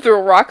I will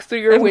throw rocks through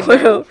your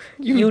window.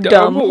 You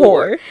dumb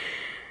whore.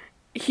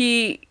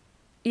 He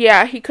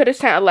could have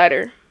sent a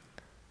letter.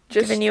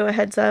 Just giving you a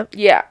heads up?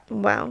 Yeah.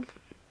 Wow.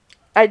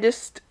 I'm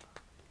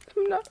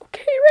not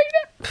okay right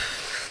now.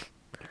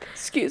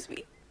 Excuse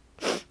me.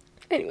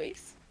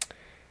 Anyways.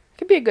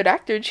 Could be a good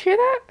actor. Did you hear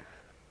that?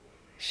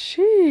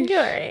 Sheesh. You're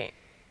alright.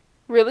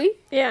 Really?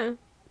 Yeah.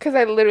 Because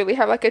I literally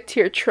have, like, a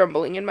tear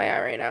trembling in my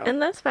eye right now.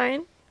 And that's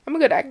fine. I'm a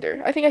good actor.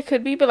 I think I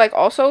could be, but, like,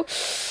 also...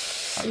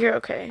 You're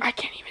okay. I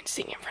can't even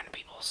sing in front of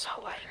people, so,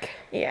 like...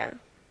 Yeah.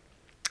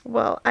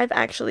 Well, I've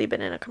actually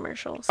been in a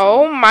commercial. So.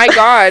 Oh, my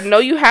God. No,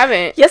 you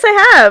haven't. Yes, I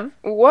have.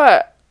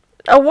 What?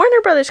 A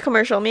Warner Brothers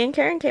commercial. Me and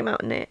Karen came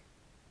out in it.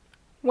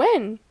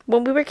 When?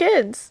 When we were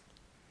kids.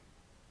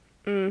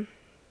 I'm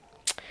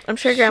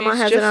sure Grandma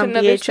has it on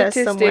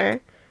VHS somewhere.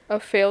 A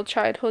failed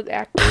childhood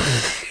actor.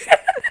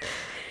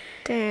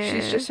 Damn.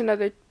 She's just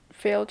another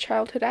failed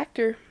childhood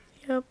actor.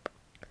 Yep.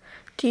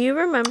 Do you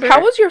remember? How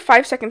was your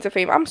 5 seconds of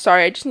fame? I'm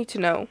sorry, I just need to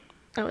know.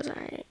 I was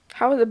alright.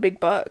 How was the big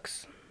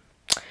bucks?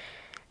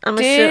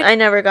 I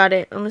never got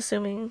it. I'm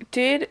assuming.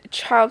 Did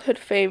childhood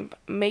fame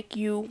make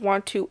you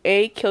want to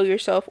A, kill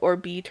yourself, or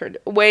B,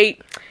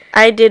 Wait.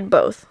 I did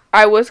both.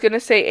 I was gonna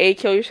say A,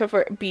 kill yourself,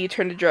 or B,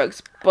 turn to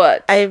drugs,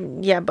 but...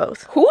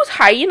 both. Who's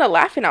hyena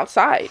laughing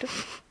outside?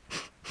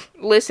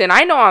 Listen,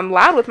 I know I'm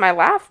loud with my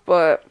laugh,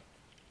 but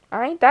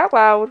I ain't that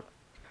loud.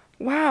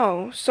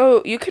 Wow,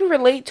 so you can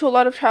relate to a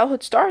lot of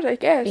childhood stars, I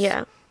guess.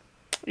 Yeah.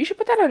 You should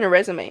put that on your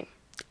resume.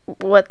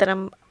 What, that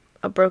I'm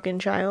a broken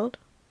child?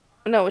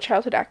 No, a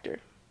childhood actor.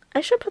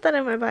 I should put that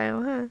in my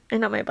bio, huh?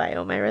 And not my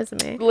bio, my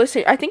resume.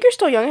 Listen, I think you're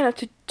still young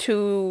enough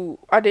to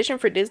audition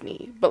for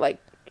Disney, but, like,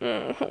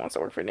 who wants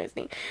to work for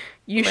Disney?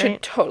 You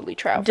should totally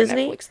try out for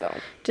Netflix, though.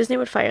 Disney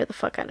would fire the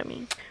fuck out of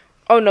me.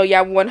 Oh, no,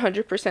 yeah,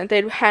 100%.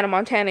 They'd Hannah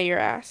Montana your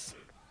ass.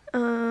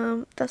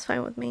 That's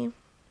fine with me.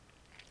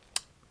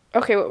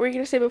 Okay, what were you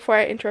gonna say before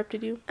I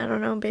interrupted you? I don't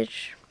know,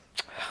 bitch.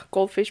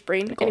 Goldfish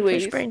brain.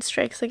 Goldfish brain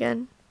strikes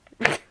again.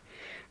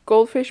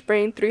 Goldfish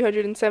brain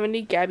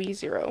 370, Gabby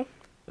 0.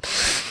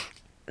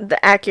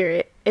 The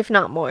accurate, if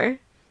not more.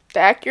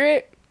 The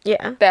accurate?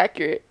 Yeah. The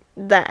accurate.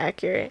 The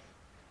accurate.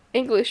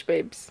 English,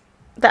 babes.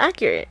 The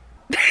accurate.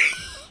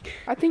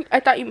 I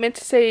thought you meant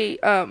to say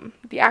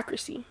the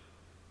accuracy.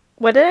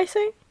 What did I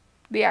say?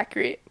 The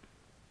accurate.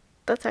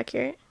 That's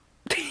accurate.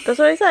 That's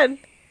what I said.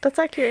 That's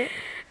accurate.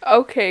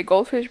 Okay,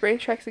 goldfish brain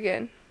strikes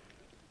again.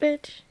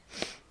 Bitch.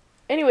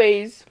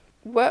 Anyways,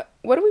 what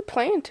are we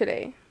playing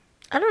today?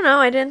 I don't know.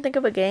 I didn't think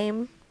of a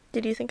game.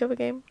 Did you think of a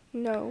game?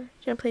 No.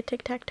 You want to play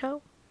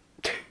tic-tac-toe?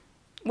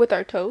 With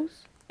our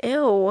toes?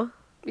 Ew.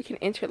 We can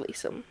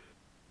interlace them.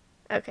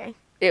 Okay.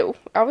 Ew.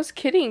 I was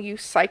kidding, you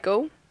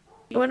psycho.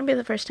 It wouldn't be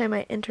the first time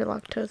I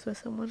interlock toes with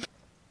someone.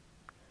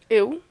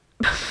 Ew.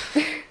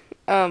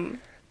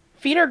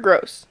 Feet are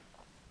gross.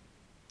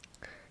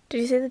 Did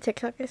you see the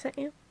TikTok I sent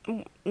you?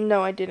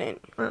 No, I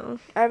didn't. Oh.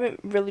 I haven't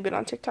really been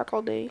on TikTok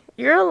all day.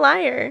 You're a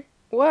liar.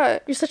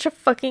 What? You're such a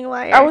fucking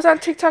liar. I was on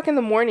TikTok in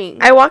the morning.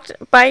 I walked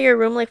by your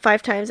room like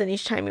 5 times and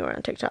each time you were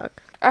on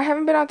TikTok. I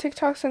haven't been on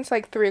TikTok since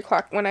like 3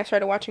 o'clock when I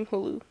started watching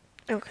Hulu.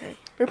 Okay.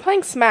 We're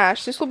playing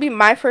Smash. This will be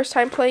my first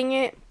time playing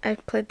it.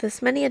 I've played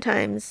this many a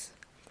times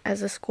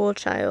as a school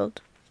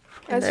child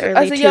in As the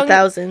early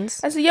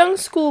 2000s. As a young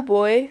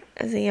schoolboy.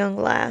 As a young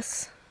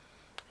lass.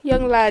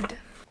 Young lad.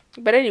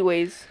 But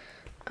anyways.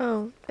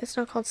 Oh, it's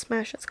not called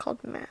Smash, it's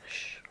called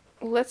Mash.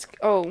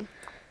 Oh.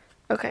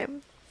 Okay.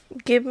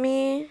 Give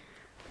me.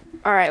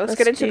 All right, let's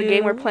get into the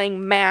game. We're do-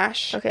 playing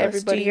MASH. Okay,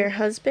 everybody. let's do your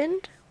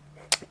husband.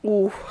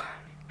 Ooh.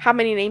 How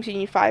many names? You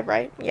need 5,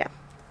 right? Yeah.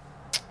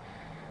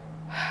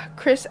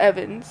 Chris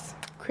Evans.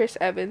 No,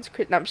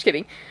 I'm just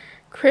kidding.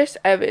 Chris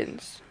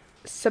Evans.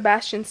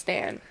 Sebastian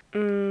Stan.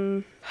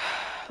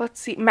 Let's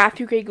see.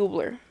 Matthew Gray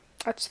Gubler.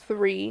 That's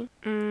 3.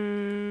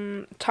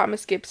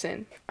 Thomas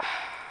Gibson.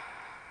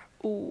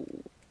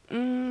 Ooh.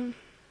 Who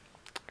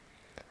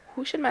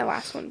should my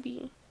last one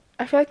be?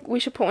 I feel like we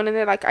should put one in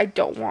there like I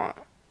don't want.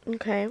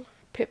 Okay.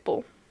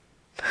 Pitbull.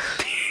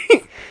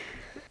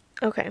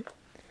 Okay.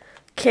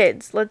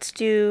 Kids. Let's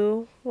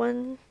do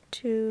 1,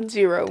 2,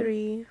 0.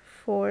 3,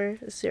 4,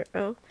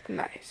 0.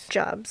 Nice.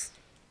 Jobs.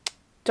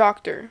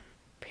 Doctor.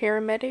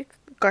 Paramedic.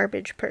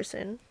 Garbage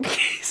person.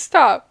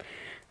 Stop.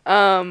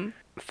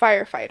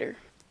 Firefighter.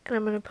 And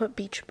I'm gonna put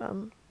beach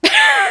bum.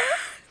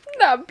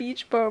 Not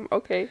beach bum.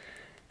 Okay.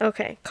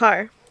 Okay.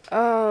 Car.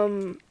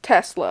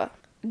 Tesla.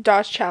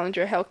 Dodge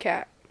Challenger.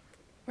 Hellcat.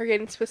 We're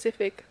getting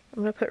specific.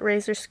 I'm gonna put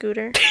razor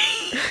scooter.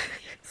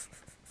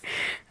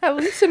 At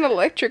least an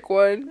electric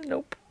one.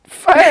 Nope.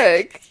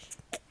 Fuck.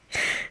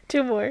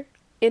 2 more.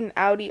 An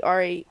Audi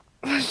R8.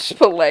 Just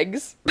put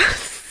legs.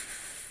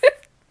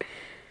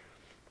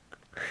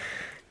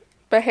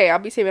 But hey, I'll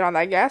be saving all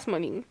that gas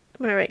money. I'm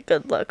gonna write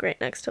good luck right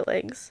next to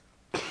legs.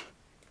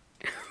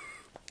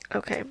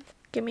 Okay.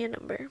 Give me a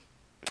number.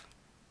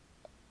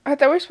 I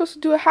thought we were supposed to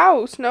do a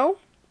house, no?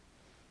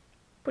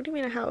 What do you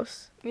mean a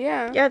house?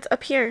 Yeah. Yeah, it's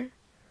up here.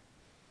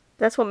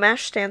 That's what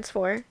MASH stands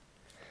for.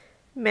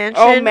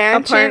 Mansion,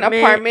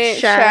 apartment,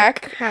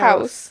 shack,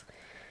 house.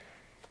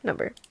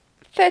 Number.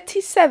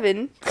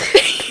 37.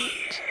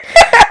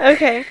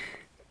 Okay.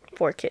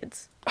 4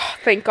 kids. Oh,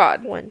 thank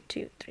God. 1,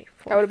 2, 3,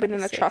 4. That would have been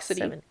 5, an 6, atrocity.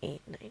 7,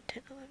 8, 9,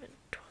 10, 11,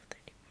 12,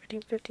 13,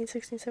 14, 15,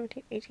 16,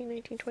 17, 18,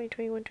 19, 20,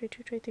 21,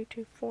 22, 23,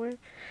 24,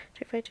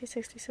 25,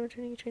 26, 27,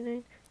 28,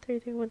 29, 30,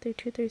 31,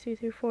 32, 33,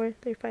 34,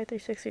 35,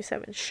 36,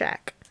 37.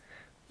 Shack.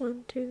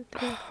 1, 2,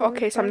 3, 4,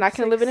 Okay, so I'm 5, not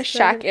going to live in a 6,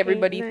 shack, 7, 8,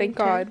 everybody. 9, Thank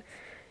 10, God.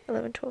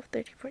 11, 12,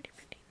 13, 14,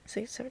 15,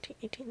 16, 17,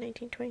 18,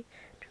 19, 20,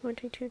 21,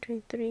 22,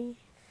 23,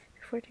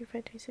 24,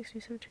 25, 26,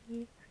 27,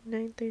 28,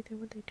 29, 30,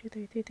 31, 32,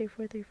 33,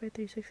 34, 35,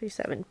 36,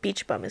 37.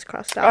 Beach bum is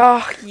crossed out.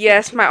 Oh,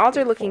 yes. My odds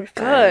are looking 4,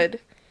 5, good.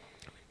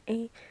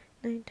 8,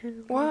 9, 10,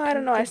 11, Well, I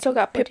don't know. I still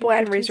got Pitbull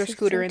and Razor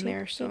Scooter in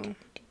there, so.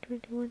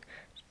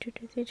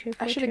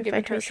 I should have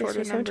given her a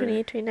shorter number.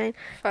 28, 29,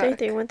 Fuck. 30,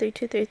 31,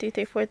 32, 33,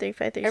 34,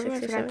 35, 36, Everyone's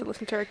going to have to 37.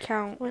 listen to her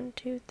count. 1,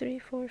 2, 3,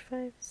 4,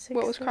 5, 6,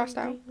 What was crossed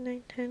 7, out? 8,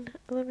 9, 10,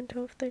 11,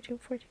 12, 13,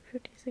 14,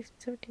 15, 16,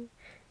 17,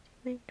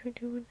 18, 19,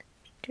 21,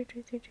 22,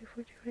 23,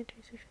 24, 25,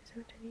 26,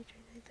 27, 28,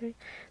 29, 30,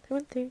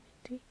 31,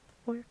 32,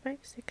 4, 5,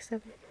 6,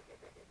 7.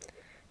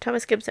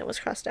 Thomas Gibson was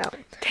crossed out.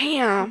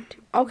 Damn.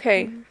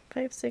 Okay.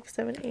 5, 6,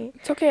 7, 8.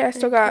 It's okay. I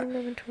still got.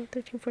 11, 12,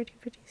 13, 14,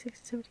 15,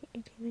 16, 17,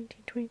 18,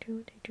 19, 20,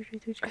 21, 22,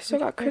 23, 24, I still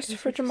got 25,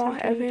 Christopher 26, Jamal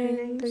 27, 28,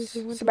 29, Evans, 30,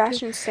 31,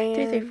 Sebastian 32, 33,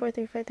 Stan. 34,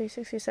 35,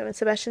 36, 37.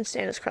 Sebastian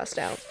Stan is crossed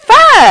out.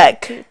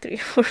 Fuck! 2, 3,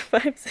 4,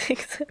 5,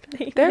 6, 7,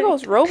 8. There 9,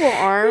 goes Robo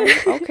Arm.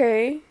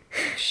 Okay.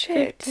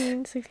 Shit.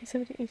 15, 16,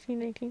 17, 18,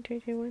 19,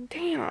 20, 21.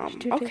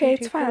 Damn. Okay,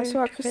 it's fine. I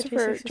still got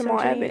Christopher Jamal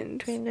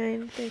Evans.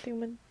 29,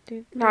 31,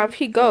 2, Now, if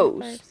he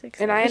goes,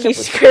 and I end up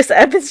with. Chris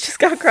Evans just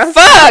got crossed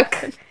Fuck!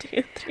 out. 1,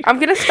 2, 3, I'm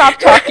gonna stop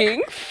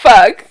talking.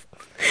 Fuck.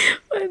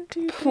 1,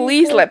 2, 3,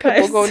 Please 4, let 5,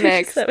 Pitbull go 6,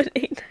 next. 7,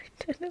 8, 9,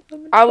 10,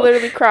 11, I'll 12,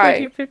 literally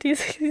cry. 14, 15,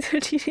 16,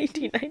 17,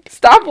 18, 19,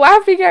 Stop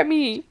laughing at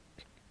me.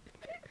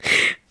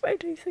 5,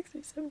 26,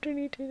 27,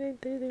 28, 29,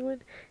 30,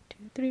 31, 2,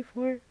 3,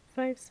 4,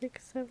 5,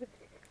 6, 7.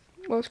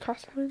 What was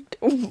crossed out?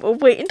 1, 2,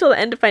 wait until the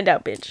end to find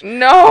out, bitch.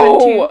 No.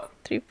 1, 2,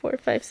 3, 4,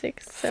 5,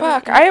 6, 7.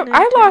 Fuck, 8, I 9,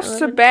 lost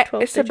 10, 11, 12,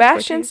 13,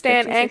 Sebastian 14,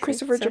 Stan 15, and 16,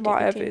 Christopher 17, Jamal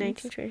 18, Evans.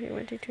 19, 20,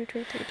 21, 22,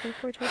 23,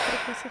 24,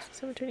 25, 26,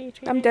 27, 28,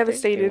 29, I'm 30,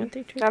 devastated. 31,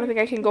 32, I don't think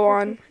I can 33, go 34,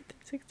 on.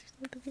 35, 36,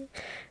 37,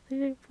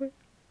 39, 40,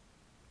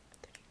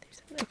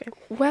 37. Okay.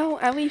 Well,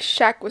 at least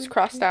Shaq was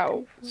crossed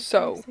out.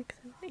 So,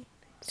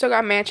 still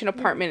got mansion,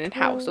 apartment, and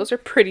house. Those are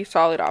pretty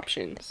solid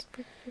options.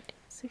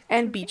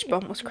 And beach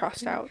bum was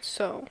crossed out.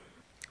 So,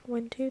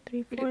 1, 2,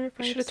 3, 4,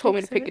 5, should have told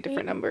me to 6, pick a 7,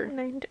 different 8, number.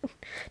 9, 10. Do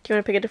you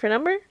want to pick a different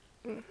number?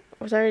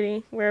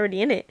 We're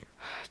already in it.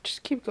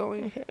 Just keep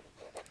going. Okay.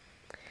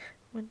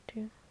 1,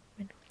 2,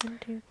 1,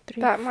 2,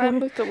 3. That 4, line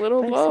looked a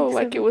little 5, low, 6,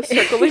 like it 7, was 8.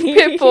 circling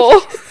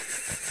Pitbull.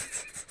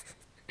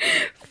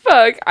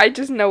 Fuck, I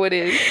just know it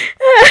is.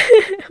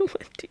 1,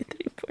 2, 3,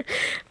 4,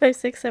 5,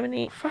 6, 7,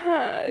 8. Fuck.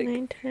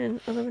 9,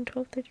 10, 11,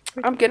 12, 13,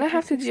 14. I'm gonna 15,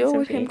 have to 16, deal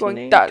with 17, him 18,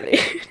 going, 19,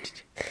 dale.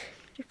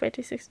 25,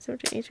 26, 27,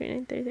 28,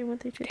 29, 30, 31,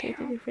 32,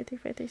 33, 34,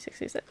 35, 36,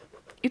 37.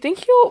 You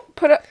think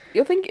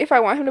you'll think if I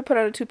want him to put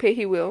on a toupee,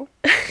 he will?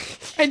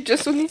 I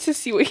just need to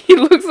see what he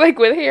looks like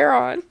with hair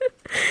on.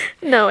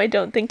 No, I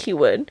don't think he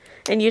would.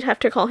 And you'd have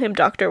to call him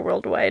Dr.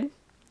 Worldwide.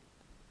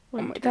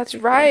 Oh my, that's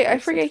right. I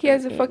forget he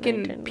has a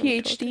fucking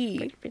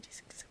PhD.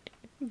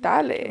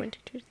 Dale.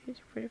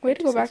 Way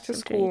to go back to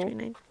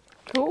school.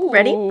 Ooh,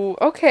 Ready?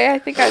 Okay, I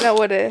think I know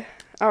what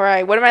All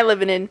right. What am I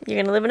living in?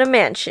 You're gonna live in a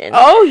mansion.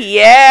 Oh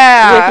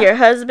yeah. With your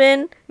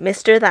husband,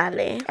 Mr.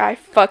 Dale. I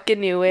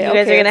fucking knew it. You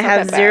guys are gonna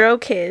have 0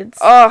 kids.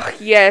 Oh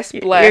yes,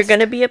 blessed. You're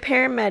gonna be a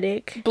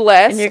paramedic.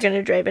 Blessed. And you're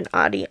gonna drive an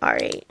Audi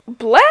R8.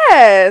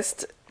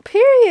 Blessed.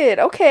 Period.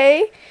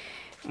 Okay.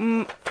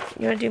 You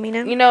wanna do me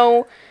now? You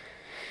know,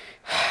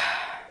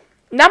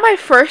 not my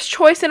first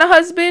choice in a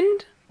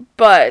husband,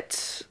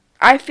 but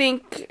I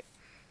think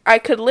I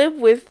could live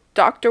with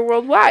Dr.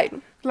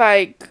 Worldwide.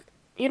 Like,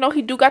 you know,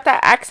 he do got that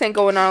accent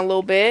going on a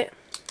little bit.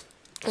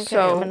 Okay,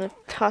 So I'm gonna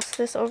toss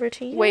this over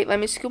to you. wait, let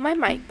me scoot my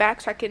mic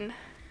back so I can.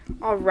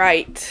 All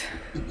right.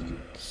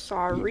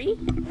 Sorry.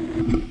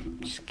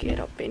 Just get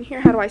up in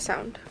here. How do I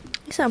sound?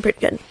 You sound pretty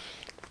good.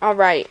 All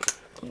right.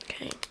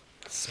 Okay.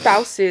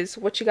 Spouses,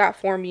 what you got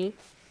for me?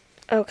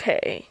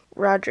 Okay.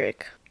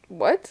 Roderick.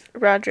 What?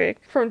 Roderick.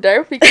 From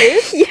Dare We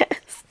Kids?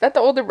 Yes. That the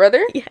older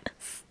brother?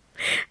 Yes.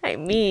 I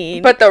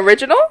mean. But the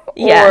original?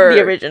 Yeah,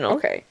 the original.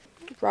 Okay.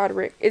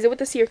 Roderick. Is it with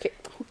the C or K?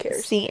 Who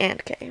cares? C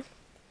and K.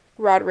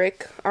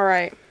 Roderick. All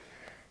right.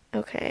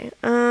 Okay.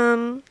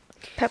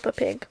 Peppa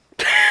Pig.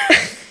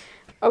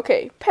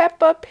 Okay.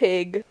 Peppa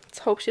Pig. Let's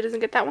hope she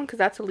doesn't get that one because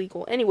that's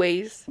illegal.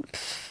 Anyways.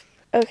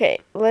 Okay.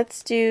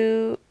 Let's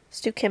do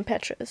Kim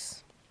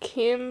Petras.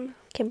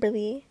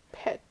 Kimberly.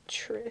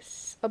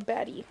 Petras. A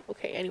baddie.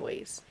 Okay.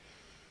 Anyways.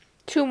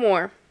 2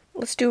 more.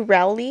 Let's do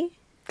Rowley.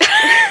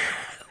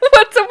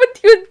 What's up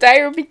with you and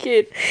Diary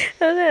Kid?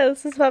 I don't know.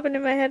 This is popping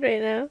in my head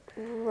right now.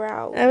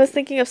 Rowley. I was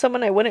thinking of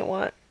someone I wouldn't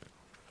want.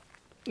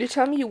 You're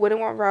telling me you wouldn't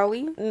want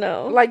Rowley?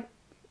 No. Like,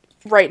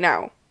 right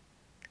now.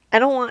 I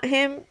don't want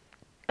him.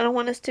 I don't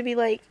want us to be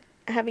like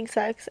having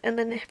sex and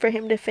then for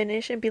him to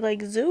finish and be like,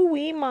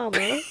 Zooey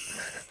mama.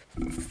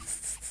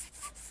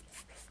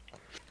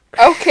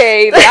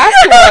 Okay,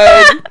 last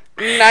one.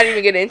 I'm not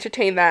even gonna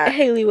entertain that.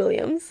 Haley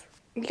Williams.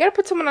 You gotta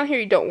put someone on here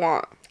you don't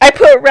want. I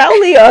put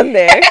Rowley on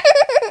there.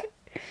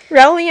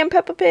 Rowley and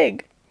Peppa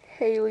Pig.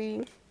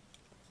 Haley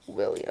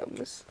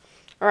Williams.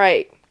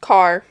 Alright,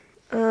 car.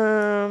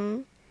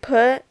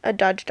 Put a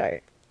Dodge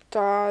Dart.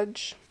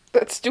 Dodge.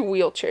 Let's do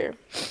wheelchair.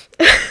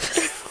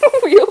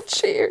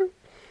 Wheelchair.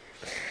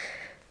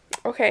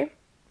 Okay.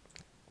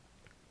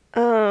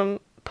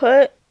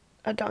 Put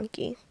a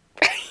donkey.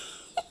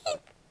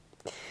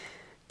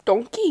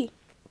 Donkey.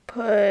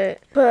 Put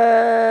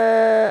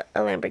a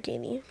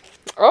Lamborghini.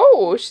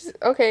 Oh, she's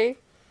okay.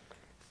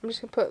 I'm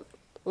just gonna put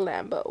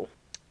Lambo.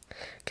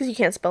 Because you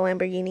can't spell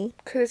Lamborghini.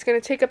 Because it's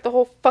gonna take up the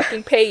whole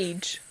fucking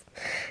page.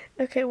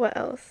 Okay, what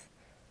else?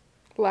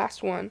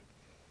 Last one.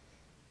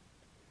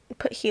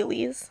 Put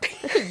Heelys.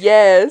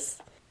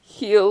 Yes.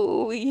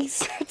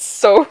 Heelys. That's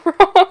so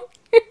wrong.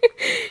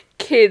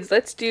 Kids,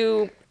 let's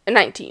do a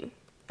 19.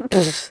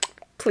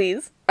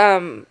 Please.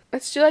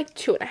 Let's do like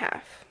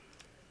 2.5.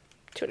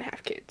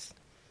 2.5 kids.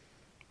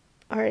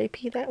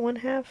 R.A.P. that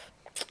 1/2.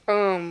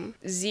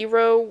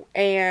 0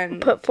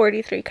 and Put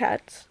 43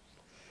 cats.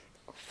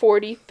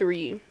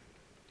 43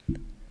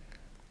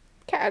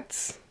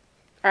 cats.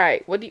 All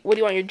right. What do you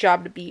want your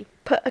job to be?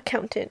 Put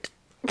accountant.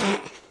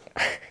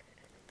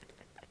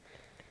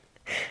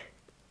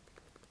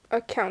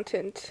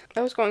 Accountant.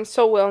 That was going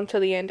so well until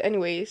the end.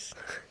 Anyways.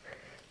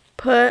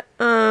 Put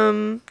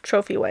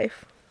trophy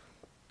wife.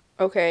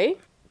 Okay.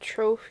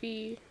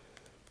 Trophy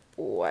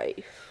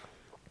wife.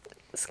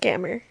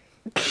 Scammer.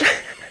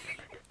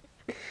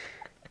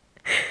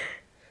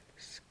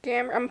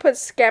 Scammer. I'm gonna put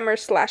scammer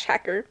 /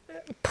 hacker.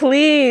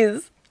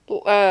 Please.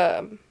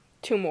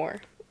 2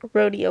 more.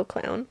 Rodeo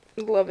clown.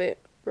 Love it.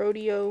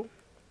 Rodeo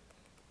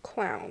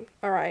clown.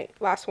 All right.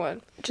 Last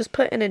one. Just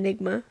put an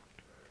enigma.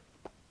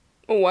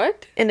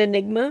 What? An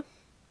enigma.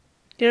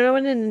 Do you know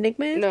what an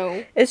enigma is?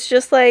 No. It's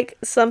just like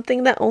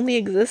something that only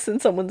exists in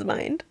someone's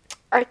mind.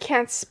 I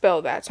can't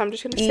spell that, so I'm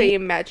just gonna say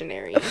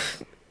imaginary.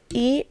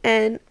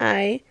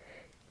 ENIGMA.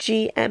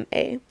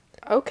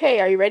 Okay,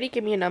 are you ready?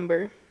 Give me a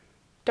number.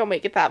 Don't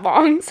make it that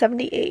long.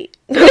 78.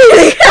 I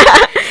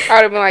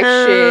would have been like,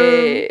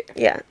 shit.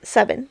 Yeah,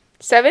 7.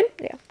 7?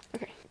 Yeah.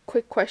 Okay.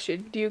 Quick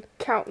question. Do you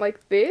count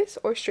like this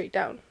or straight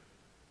down?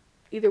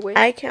 Either way.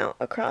 I count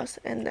across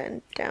and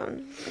then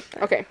down. Like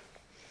that. Okay.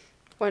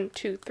 1,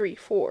 2, 3,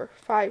 4,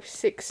 5,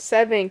 6,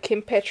 7.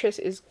 Kim Petras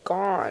is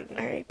gone.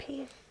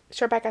 R.I.P.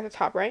 Start back at the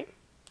top, right?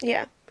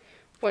 Yeah.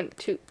 1,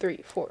 2,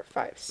 3, 4,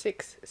 5,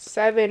 6,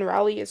 7.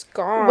 Raleigh is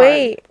gone.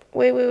 Wait.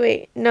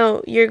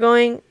 No, you're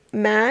going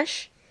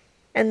MASH,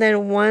 and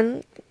then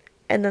 1,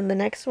 and then the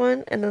next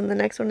one, and then the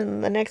next one, and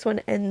then the next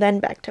one, and then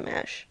back to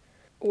MASH.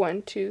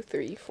 1, 2,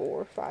 3,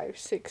 4, 5,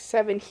 6,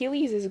 7.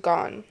 Heelys is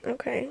gone.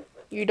 Okay.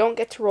 You don't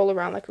get to roll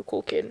around like a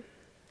cool kid.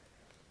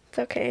 It's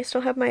okay. I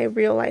still have my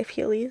real life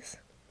Heelys.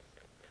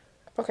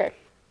 Okay.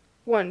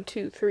 1,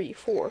 2, 3,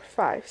 4,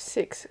 5,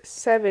 6,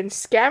 7.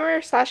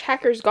 Scammer /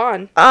 hacker's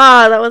gone.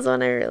 Ah, that was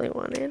one I really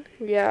wanted.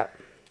 Yeah.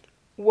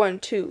 1,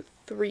 2,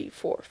 3,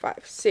 4, 5,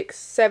 6,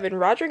 7.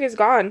 Roderick is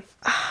gone.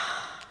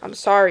 I'm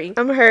sorry.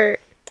 I'm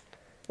hurt.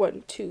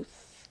 1, 2,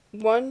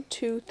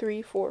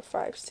 3, 4,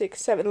 5,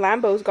 6, 7.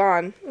 Lambo's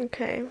gone.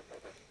 Okay.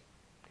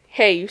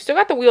 Hey, you still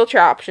got the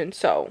wheelchair option,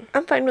 so.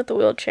 I'm fine with the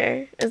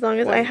wheelchair. As long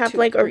as I 1, have 2,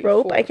 like a 3,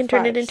 rope, 4, I can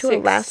turn 5, it into 6, a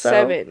lasso.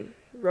 7.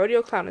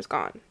 Rodeo clown is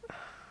gone.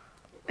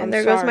 And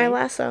there goes my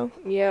lasso.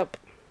 Yep.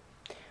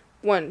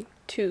 1,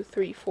 2,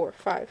 3, 4,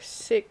 5,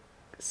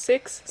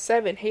 6,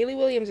 7. Haley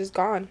Williams is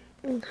gone.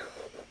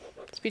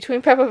 It's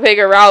between Peppa Pig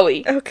or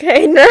Rowley.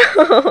 Okay,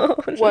 no.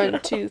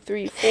 1, 2,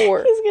 3,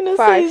 4, He's gonna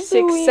 5, say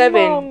 6, Zoe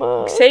 7.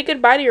 Mama. Say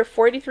goodbye to your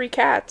 43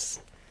 cats.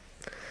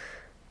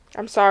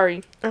 I'm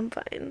sorry. I'm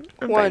fine.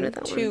 I'm fine 1, with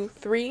that 2, one.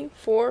 3,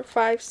 4,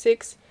 5,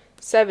 6,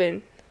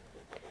 7.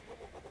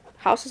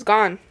 House is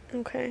gone.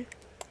 Okay.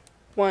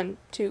 1,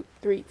 2,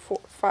 3, 4,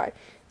 5,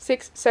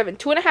 6, 7.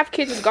 2.5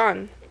 kids is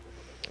gone.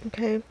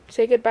 Okay.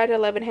 Say goodbye to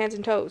 11 hands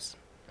and toes.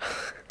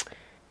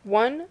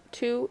 1,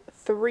 2,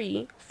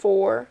 3,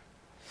 4,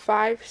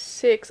 5,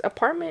 6.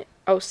 Apartment.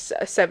 Oh,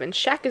 7.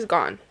 Shack is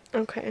gone.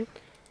 Okay.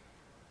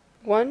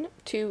 1,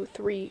 2,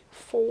 3,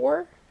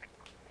 4,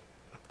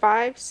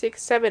 5,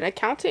 6, 7.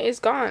 Accountant is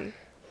gone.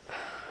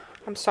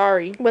 I'm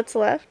sorry. What's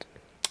left?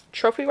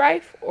 Trophy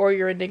wife or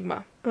your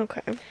enigma.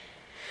 Okay.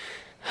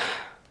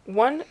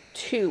 1,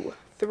 2,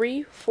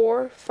 3,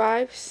 4,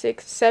 5,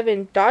 6,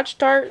 7. Dodge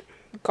Dart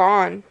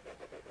gone.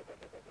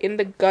 In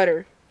the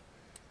gutter.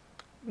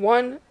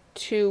 1,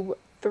 2,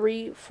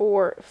 3,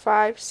 4,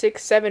 5,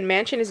 6, 7.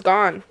 Mansion is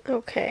gone.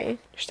 Okay.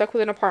 You're stuck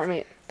with an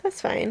apartment.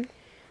 That's fine.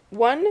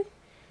 1,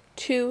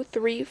 2,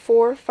 3,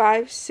 4,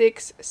 5,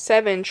 6,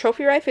 7.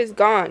 Trophy wife is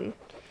gone.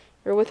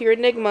 You're with your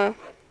enigma,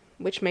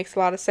 which makes a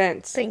lot of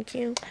sense. Thank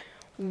you.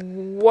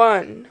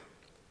 1,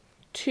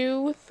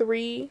 2,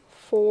 3,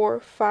 4,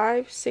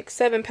 5, 6,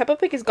 7. Peppa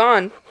Pig is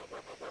gone.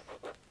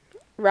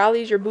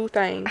 Rally's your boo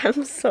thing.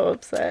 I'm so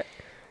upset.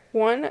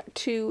 1,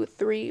 2,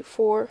 3,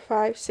 4,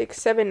 5, 6,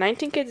 7.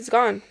 19 kids is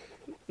gone.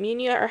 Me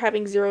and you are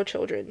having 0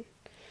 children.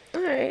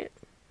 Alright.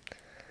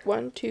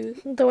 1,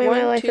 2. The way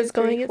my life 2, is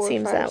going, 3, it 4,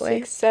 seems 5, that way.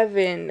 6,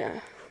 7.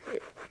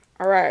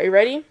 Alright, are you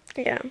ready?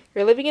 Yeah.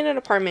 You're living in an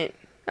apartment.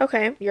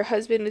 Okay. Your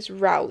husband is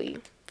Rowley.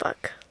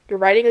 Fuck. You're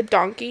riding a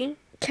donkey.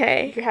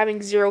 Okay. You're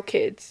having 0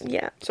 kids.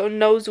 Yeah. So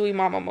no Zooey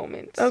Mama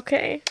moments.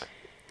 Okay.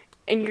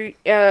 And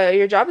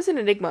your job is an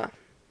enigma.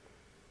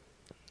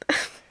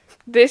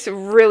 This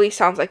really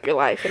sounds like your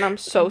life, and I'm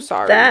so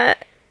sorry.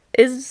 That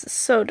is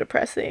so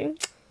depressing.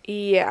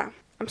 Yeah.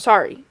 I'm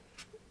sorry.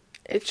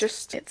 It's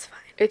fine.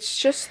 It's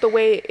just the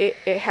way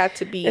it had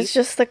to be. It's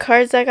just the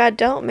cards I got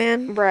dealt,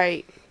 man.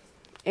 Right.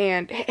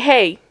 And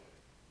hey,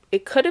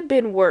 it could have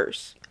been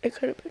worse. It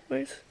could have been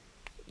worse.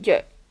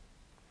 Yeah.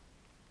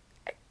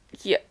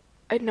 Yeah.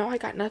 I know I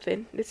got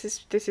nothing. This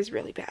is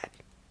really bad.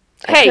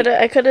 Hey.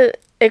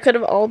 It could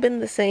have all been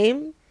the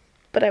same,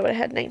 but I would have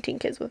had 19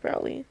 kids with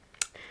Rowley.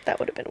 That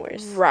would have been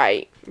worse.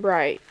 Right.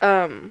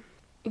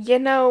 You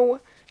know,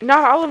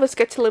 not all of us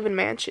get to live in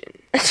mansion.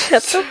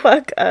 Shut the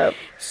fuck up.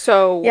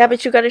 So yeah,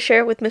 but you got to share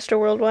it with Mr.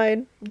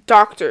 Worldwide.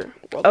 Dr.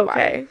 Worldwide.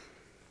 Okay.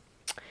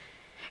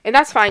 And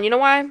that's fine. You know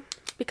why?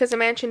 Because a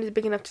mansion is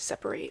big enough to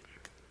separate.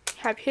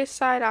 Have his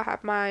side, I'll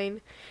have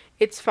mine.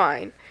 It's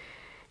fine.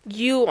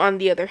 You, on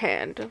the other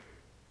hand,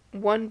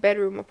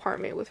 1-bedroom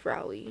apartment with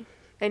Rowley,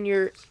 and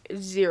you're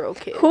 0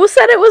 kids. Who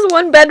said it was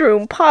 1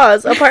 bedroom?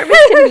 Pause.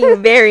 Apartments can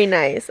be very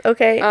nice.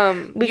 Okay.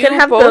 We can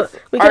have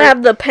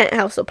the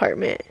penthouse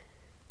apartment.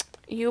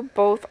 You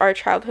both are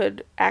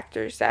childhood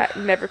actors that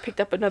never picked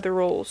up another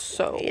role,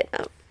 so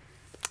yeah.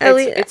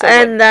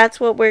 That's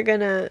what we're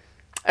gonna.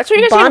 That's what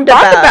you're gonna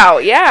bond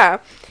about. Yeah.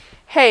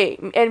 Hey,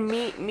 and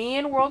me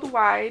and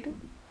Worldwide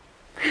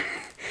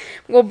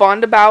will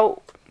bond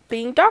about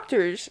being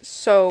doctors.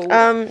 So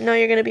no,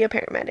 you're gonna be a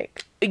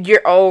paramedic.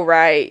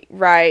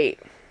 Right.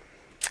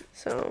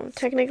 So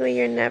technically,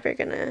 you're never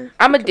gonna.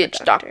 I'm a ditch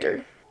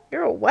doctor.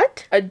 You're a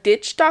what? A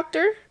ditch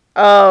doctor.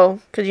 Oh,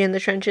 because you're in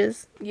the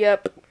trenches.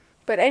 Yep.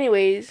 But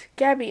anyways,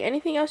 Gabby,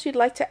 anything else you'd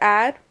like to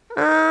add?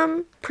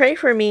 Pray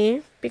for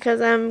me because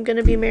I'm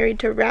gonna be married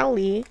to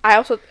Rowley.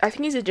 I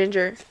think he's a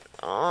ginger.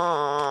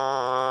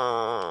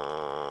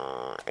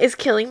 Is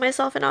killing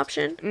myself an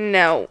option?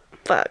 No.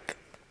 Fuck.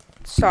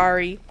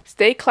 Sorry.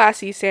 Stay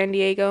classy, San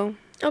Diego.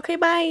 Okay,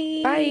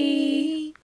 bye. Bye.